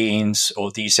these genes or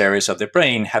these areas of the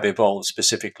brain have evolved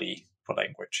specifically for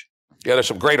language. Yeah, there's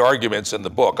some great arguments in the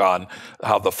book on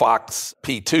how the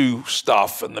FOXP2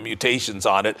 stuff and the mutations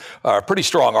on it are a pretty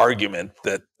strong argument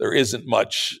that there isn't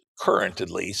much current, at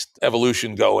least,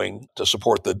 evolution going to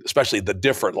support especially the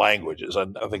different languages.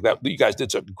 And I think that you guys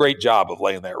did a great job of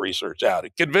laying that research out.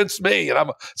 It convinced me, and I'm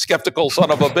a skeptical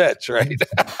son of a bitch, right?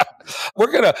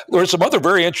 There's some other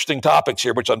very interesting topics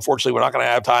here, which unfortunately we're not going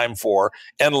to have time for.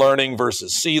 N learning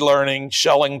versus C learning,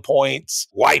 Schelling points,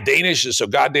 why Danish is so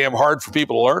goddamn hard for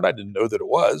people to learn. I didn't know that it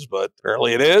was, but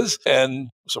apparently it is. And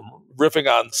some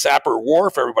riffing on Sapper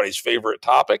Wharf, everybody's favorite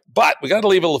topic. But we got to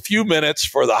leave a few minutes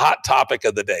for the hot topic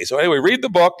of the day. So anyway, read the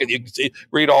book and you can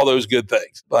read all those good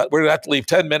things. But we're going to have to leave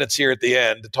 10 minutes here at the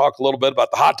end to talk a little bit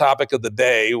about the hot topic of the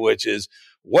day, which is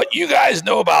what you guys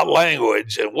know about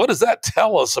language, and what does that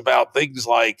tell us about things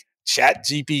like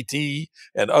ChatGPT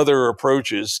and other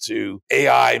approaches to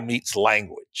AI meets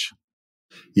language?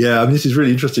 Yeah, I mean, this is really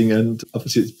interesting, and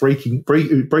obviously it's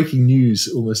breaking news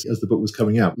almost as the book was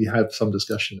coming out. We had some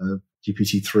discussion of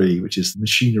GPT-3, which is the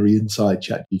machinery inside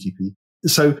ChatGPT.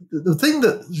 So the thing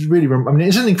that really,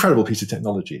 it's an incredible piece of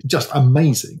technology. It's just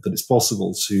amazing that it's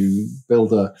possible to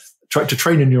to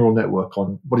train a neural network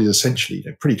on what is essentially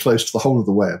pretty close to the whole of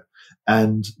the web,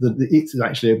 and that it's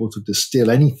actually able to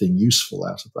distill anything useful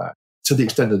out of that, to the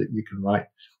extent that you can write.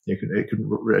 It can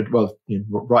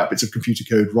write bits of computer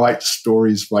code, write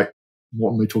stories, write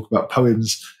Morten may talk about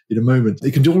poems in a moment.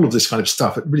 It can do all of this kind of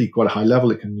stuff at really quite a high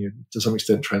level. It can, to some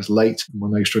extent, translate from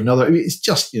one language to another. I mean, it's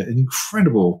just an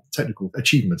incredible technical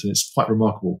achievement, and it's quite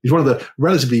remarkable. It's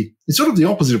it's sort of the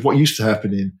opposite of what used to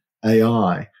happen in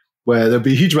AI, where there'd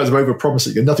be huge amounts of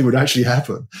over-promising and nothing would actually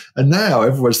happen. And now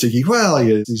everyone's thinking, well,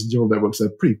 these neural networks are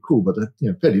pretty cool, but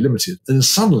they're fairly limited. And then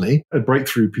suddenly a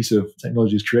breakthrough piece of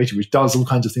technology is created, which does all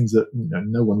kinds of things that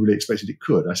no one really expected it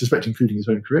could, I suspect, including its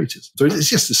own creators. So it's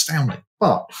just astounding.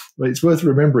 But it's worth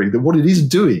remembering that what it is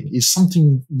doing is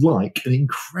something like an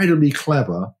incredibly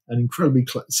clever and incredibly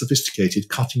sophisticated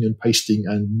cutting and pasting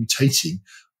and mutating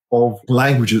of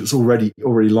language that's already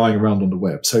lying around on the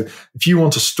web. So if you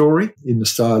want a story in the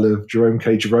style of Jerome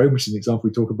K. Jerome, which is an example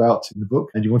we talk about in the book,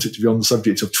 and you want it to be on the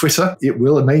subject of Twitter, it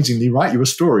will amazingly write you a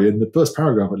story. And the first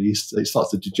paragraph, at least, it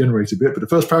starts to degenerate a bit, but the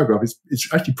first paragraph is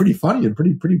actually pretty funny and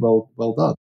pretty well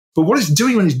done. But what it's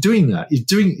doing when it's doing that is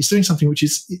doing something which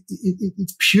is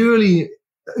it purely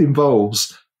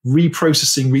involves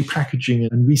reprocessing,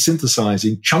 repackaging, and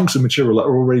resynthesizing chunks of material that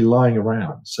are already lying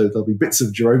around. So there'll be bits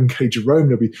of Jerome K. Jerome,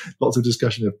 there'll be lots of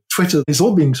discussion of Twitter. It's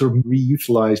all being sort of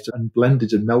reutilized and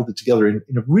blended and melded together in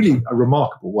a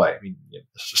remarkable way. I mean,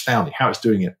 it's astounding how it's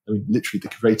doing it. I mean, literally the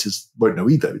creators won't know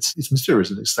either. It's mysterious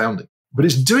and astounding. But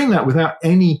it's doing that without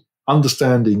any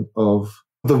understanding of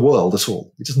the world at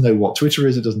all. It doesn't know what Twitter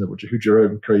is. It doesn't know who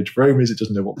Jerome K. Jerome is. It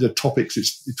doesn't know what the topics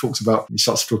it talks about. It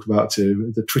starts to talk about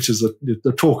the Twitter's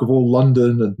the talk of all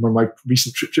London. And one of my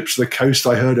recent trips to the coast,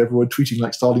 I heard everyone tweeting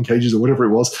like starling cages or whatever it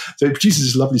was. So it produces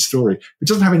this lovely story. It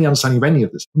doesn't have any understanding of any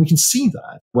of this. And we can see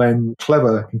that when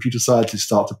clever computer scientists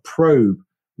start to probe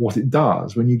what it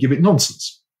does when you give it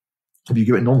nonsense. If you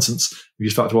give it nonsense, if you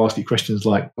start to ask it questions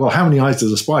like, well, how many eyes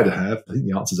does a spider have? I think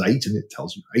the answer is 8, and it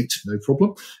tells you 8, no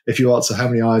problem. If you answer how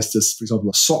many eyes does, for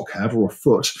example, a sock have, or a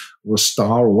foot, or a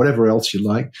star, or whatever else you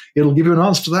like, it'll give you an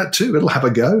answer to that too. It'll have a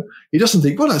go. It doesn't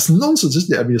think, well, that's nonsense,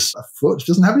 isn't it? I mean, a foot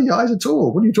doesn't have any eyes at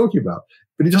all. What are you talking about?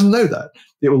 But it doesn't know that.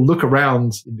 It will look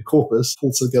around in the corpus,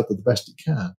 pull together the best it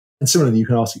can. And similarly, you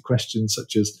can ask it questions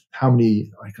such as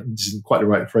this isn't quite the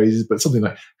right phrases, but something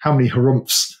like, how many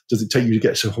harumphs does it take you to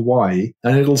get to Hawaii?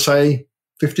 And it'll say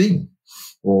 15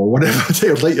 or whatever.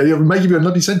 It may give you a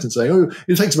lovely sentence saying, oh,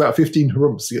 it takes about 15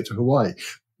 harumphs to get to Hawaii.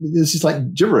 This is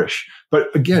like gibberish. But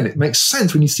again, it makes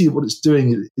sense when you see what it's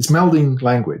doing. It's melding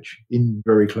language in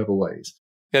very clever ways.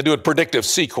 Yeah, do a predictive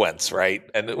sequence, right?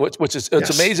 And it's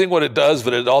amazing what it does,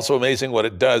 but it's also amazing what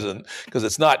it doesn't, because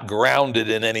it's not grounded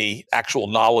in any actual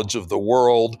knowledge of the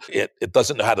world. It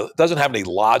doesn't have any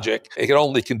logic. It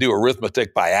only can do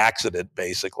arithmetic by accident,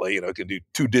 basically. It can do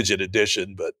 2-digit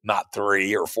addition, but not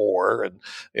 3 or 4. And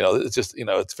it's just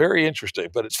it's very interesting.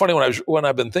 But it's funny when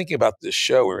I've been thinking about this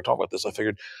show, we were talking about this, I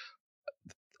figured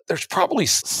there's probably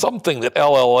something that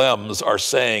LLMs are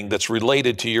saying that's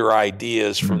related to your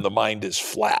ideas from the mind is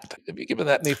flat. Have you given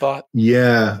that any thought?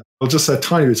 Yeah. I'll just say a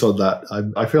tiny bit on that.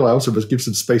 I feel I also must give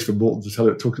some space for Morten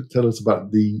to tell us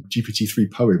about the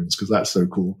GPT-3 poems, because that's so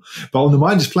cool. But on the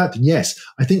mind is flat, then yes,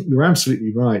 I think you're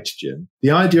absolutely right, Jim.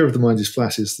 The idea of the mind is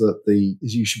flat is that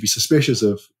you should be suspicious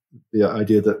of the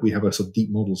idea that we have a sort of deep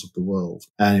models of the world.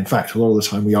 And in fact, a lot of the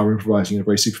time we are improvising in a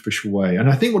very superficial way. And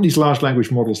I think what these large language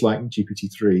models like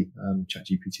GPT-3,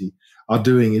 ChatGPT, are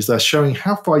doing is they're showing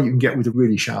how far you can get with a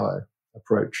really shallow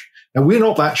approach. Now, we're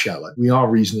not that shallow. We are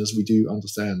reasoners. We do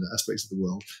understand aspects of the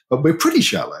world, but we're pretty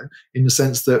shallow in the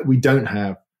sense that we don't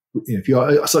have, if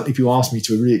you ask me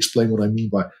to really explain what I mean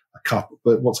by a cup,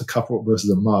 but what's a cup versus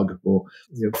a mug, or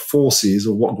forces,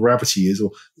 or what gravity is,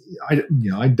 or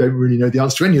I don't really know the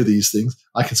answer to any of these things.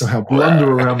 I can somehow blunder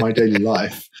around my daily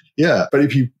life. Yeah, but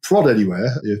if you prod anywhere,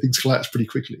 things collapse pretty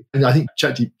quickly. And I think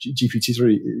ChatGPT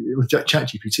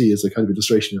is a kind of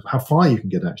illustration of how far you can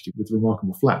get actually with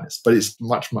remarkable flatness, but it's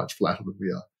much, much flatter than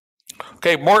we are.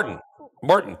 Okay,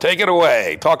 Morten, take it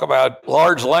away. Talk about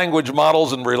large language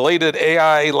models and related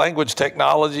AI language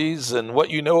technologies and what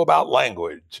you know about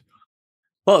language.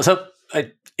 Well, so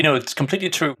it's completely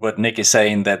true what Nick is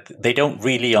saying, that they don't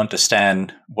really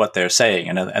understand what they're saying.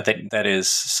 And I think that is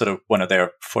sort of one of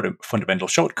their fundamental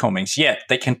shortcomings. Yet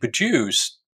they can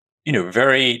produce,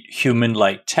 very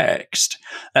human-like text.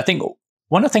 I think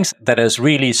one of the things that has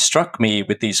really struck me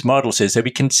with these models is that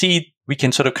we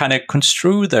can sort of kind of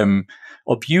construe them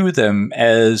or view them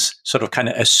as sort of kind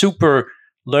of a super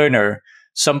learner,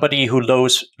 somebody who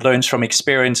learns from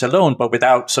experience alone, but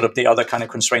without sort of the other kind of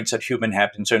constraints that humans have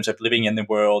in terms of living in the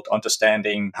world,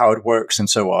 understanding how it works, and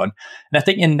so on. And I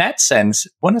think in that sense,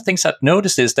 one of the things I've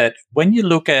noticed is that when you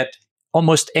look at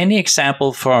almost any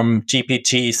example from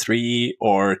GPT-3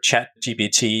 or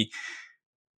ChatGPT,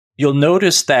 you'll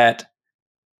notice that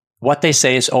what they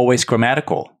say is always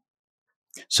grammatical.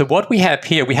 So what we have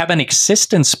here, we have an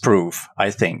existence proof,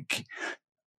 I think,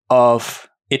 of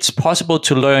it's possible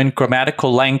to learn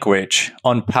grammatical language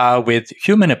on par with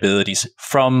human abilities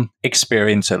from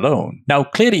experience alone. Now,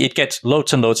 clearly, it gets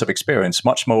loads and loads of experience,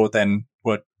 much more than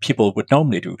what people would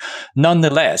normally do.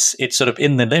 Nonetheless, it's sort of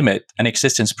in the limit, an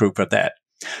existence proof of that.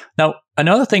 Now,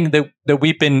 another thing that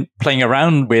we've been playing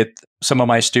around with some of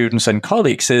my students and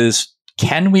colleagues is,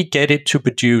 can we get it to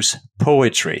produce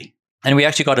poetry? And we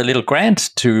actually got a little grant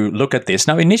to look at this.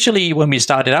 Now, initially, when we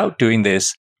started out doing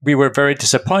this, we were very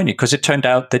disappointed because it turned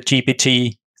out that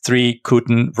GPT-3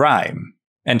 couldn't rhyme.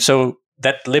 And so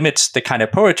that limits the kind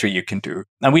of poetry you can do.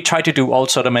 And we tried to do all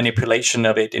sort of manipulation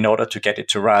of it in order to get it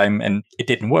to rhyme, and it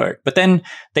didn't work. But then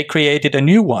they created a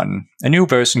new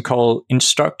version called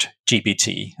Instruct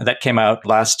GPT. And that came out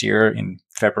last year in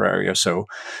February or so.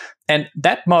 And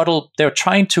that model, they're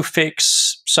trying to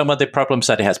fix some of the problems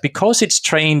that it has. Because it's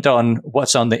trained on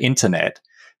what's on the internet,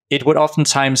 it would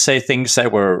oftentimes say things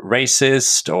that were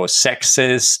racist or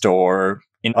sexist or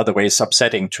in other ways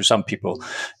upsetting to some people,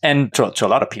 and to a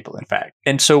lot of people, in fact.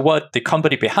 And so what the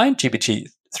company behind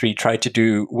GPT-3 tried to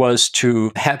do was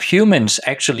to have humans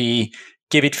actually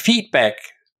give it feedback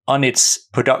on its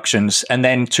productions and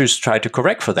then to try to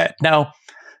correct for that. Now,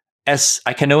 as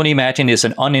I can only imagine is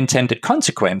an unintended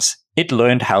consequence, it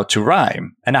learned how to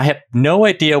rhyme. And I have no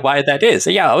idea why that is.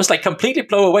 Yeah, I was like completely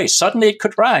blown away. Suddenly it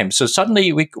could rhyme. So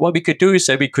suddenly what we could do is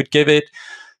that we could give it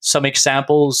some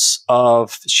examples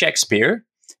of Shakespeare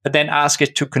and then ask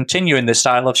it to continue in the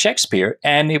style of Shakespeare.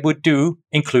 And it would do,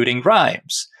 including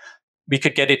rhymes. We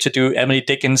could get it to do Emily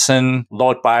Dickinson,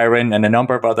 Lord Byron, and a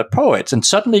number of other poets, and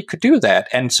suddenly it could do that.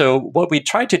 And so what we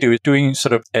tried to do is doing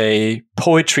sort of a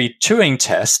poetry Turing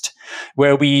test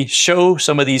where we show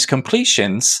some of these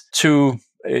completions to,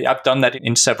 I've done that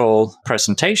in several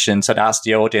presentations, and asked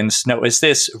the audience, no, is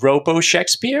this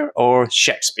Robo-Shakespeare or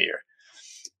Shakespeare?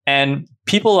 And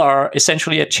people are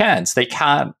essentially a chance. They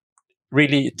can't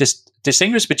really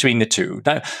distinguish between the two.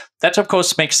 That of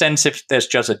course makes sense if there's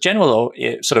just a general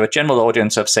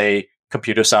audience of, say,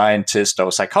 computer scientists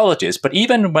or psychologists. But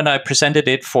even when I presented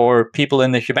it for people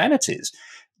in the humanities,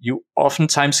 you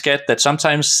oftentimes get that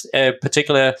sometimes a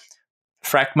particular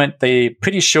fragment, they're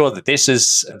pretty sure that this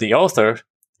is the author.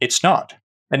 It's not.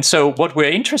 And so what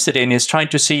we're interested in is trying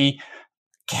to see,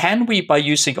 can we, by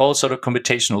using all sort of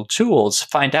computational tools,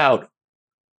 find out,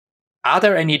 are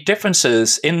there any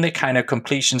differences in the kind of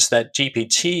completions that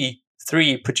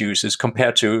GPT-3 produces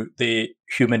compared to the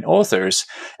human authors?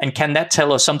 And can that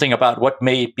tell us something about what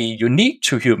may be unique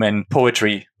to human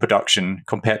poetry production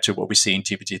compared to what we see in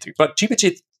GPT-3? But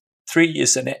GPT-3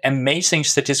 is an amazing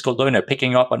statistical learner,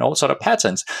 picking up on all sort of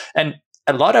patterns. And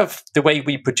a lot of the way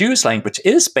we produce language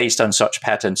is based on such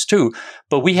patterns too.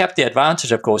 But we have the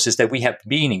advantage, of course, is that we have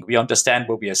meaning. We understand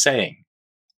what we are saying.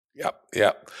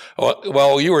 Yep.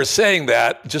 Well, you were saying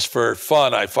that just for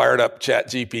fun. I fired up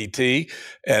ChatGPT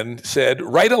and said,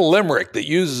 write a limerick that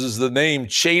uses the name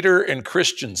Chater and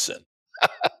Christiansen.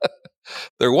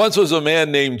 There once was a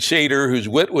man named Chater whose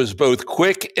wit was both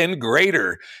quick and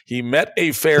greater. He met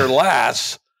a fair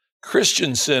lass.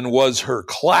 Christiansen was her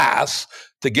class.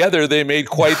 Together they made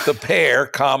quite the pair,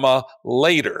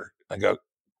 later. I go,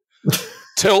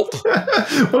 tilt.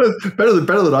 Well, better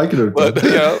than I could have done. But,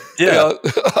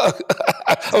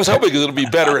 I was hoping it would be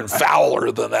better and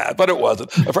fouler than that, but it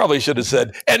wasn't. I probably should have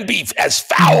said, and be as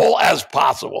foul as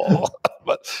possible.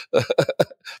 but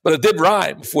it did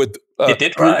rhyme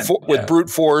with brute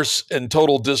force and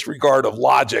total disregard of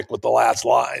logic with the last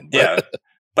line.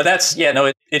 But that's,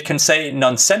 it can say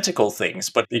nonsensical things,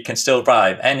 but it can still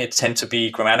rhyme. And it tends to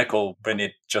be grammatical when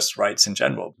it just writes in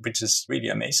general, which is really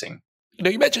amazing.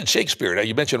 You mentioned Shakespeare. Now,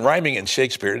 you mentioned rhyming in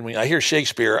Shakespeare. And when I hear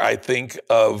Shakespeare, I think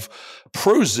of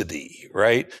prosody,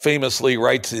 right? Famously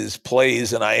writes his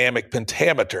plays in iambic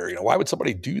pentameter. Why would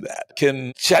somebody do that?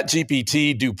 Can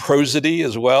ChatGPT do prosody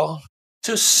as well?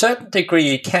 To a certain degree,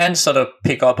 it can sort of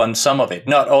pick up on some of it,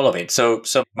 not all of it. So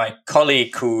my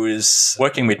colleague who is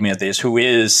working with me on this, who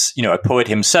is, a poet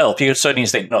himself, he certainly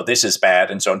think, no, this is bad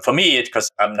and so on. For me,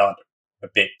 because I'm not a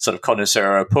big sort of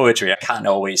connoisseur of poetry, I can't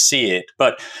always see it.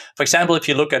 But for example, if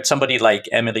you look at somebody like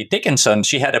Emily Dickinson,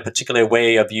 she had a particular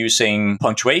way of using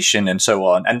punctuation and so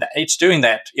on. And it's doing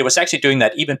that. It was actually doing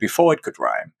that even before it could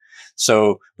rhyme.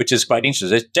 So, which is quite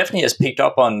interesting. It definitely has picked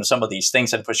up on some of these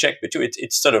things. And for Shakespeare too,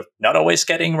 it's sort of not always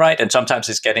getting right. And sometimes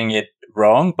it's getting it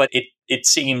wrong. But it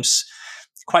seems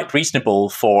quite reasonable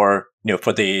for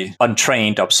the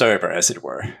untrained observer, as it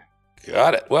were.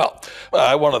 Got it. Well,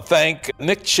 I want to thank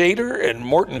Nick Chater and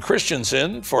Morten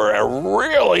Christiansen for a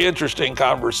really interesting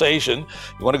conversation.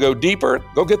 You want to go deeper?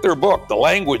 Go get their book, The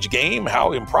Language Game,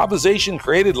 How Improvisation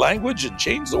Created Language and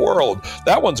Changed the World.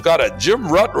 That one's got a Jim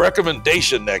Rutt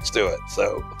recommendation next to it.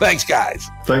 So thanks, guys.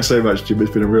 Thanks so much, Jim.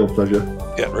 It's been a real pleasure.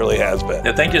 It really has been.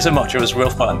 Yeah, thank you so much. It was real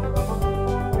fun.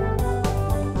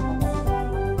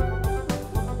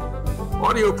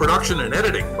 Audio production and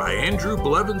editing by Andrew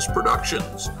Blevins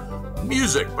Productions.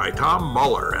 Music by Tom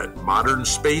Muller at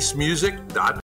modernspacemusic.com.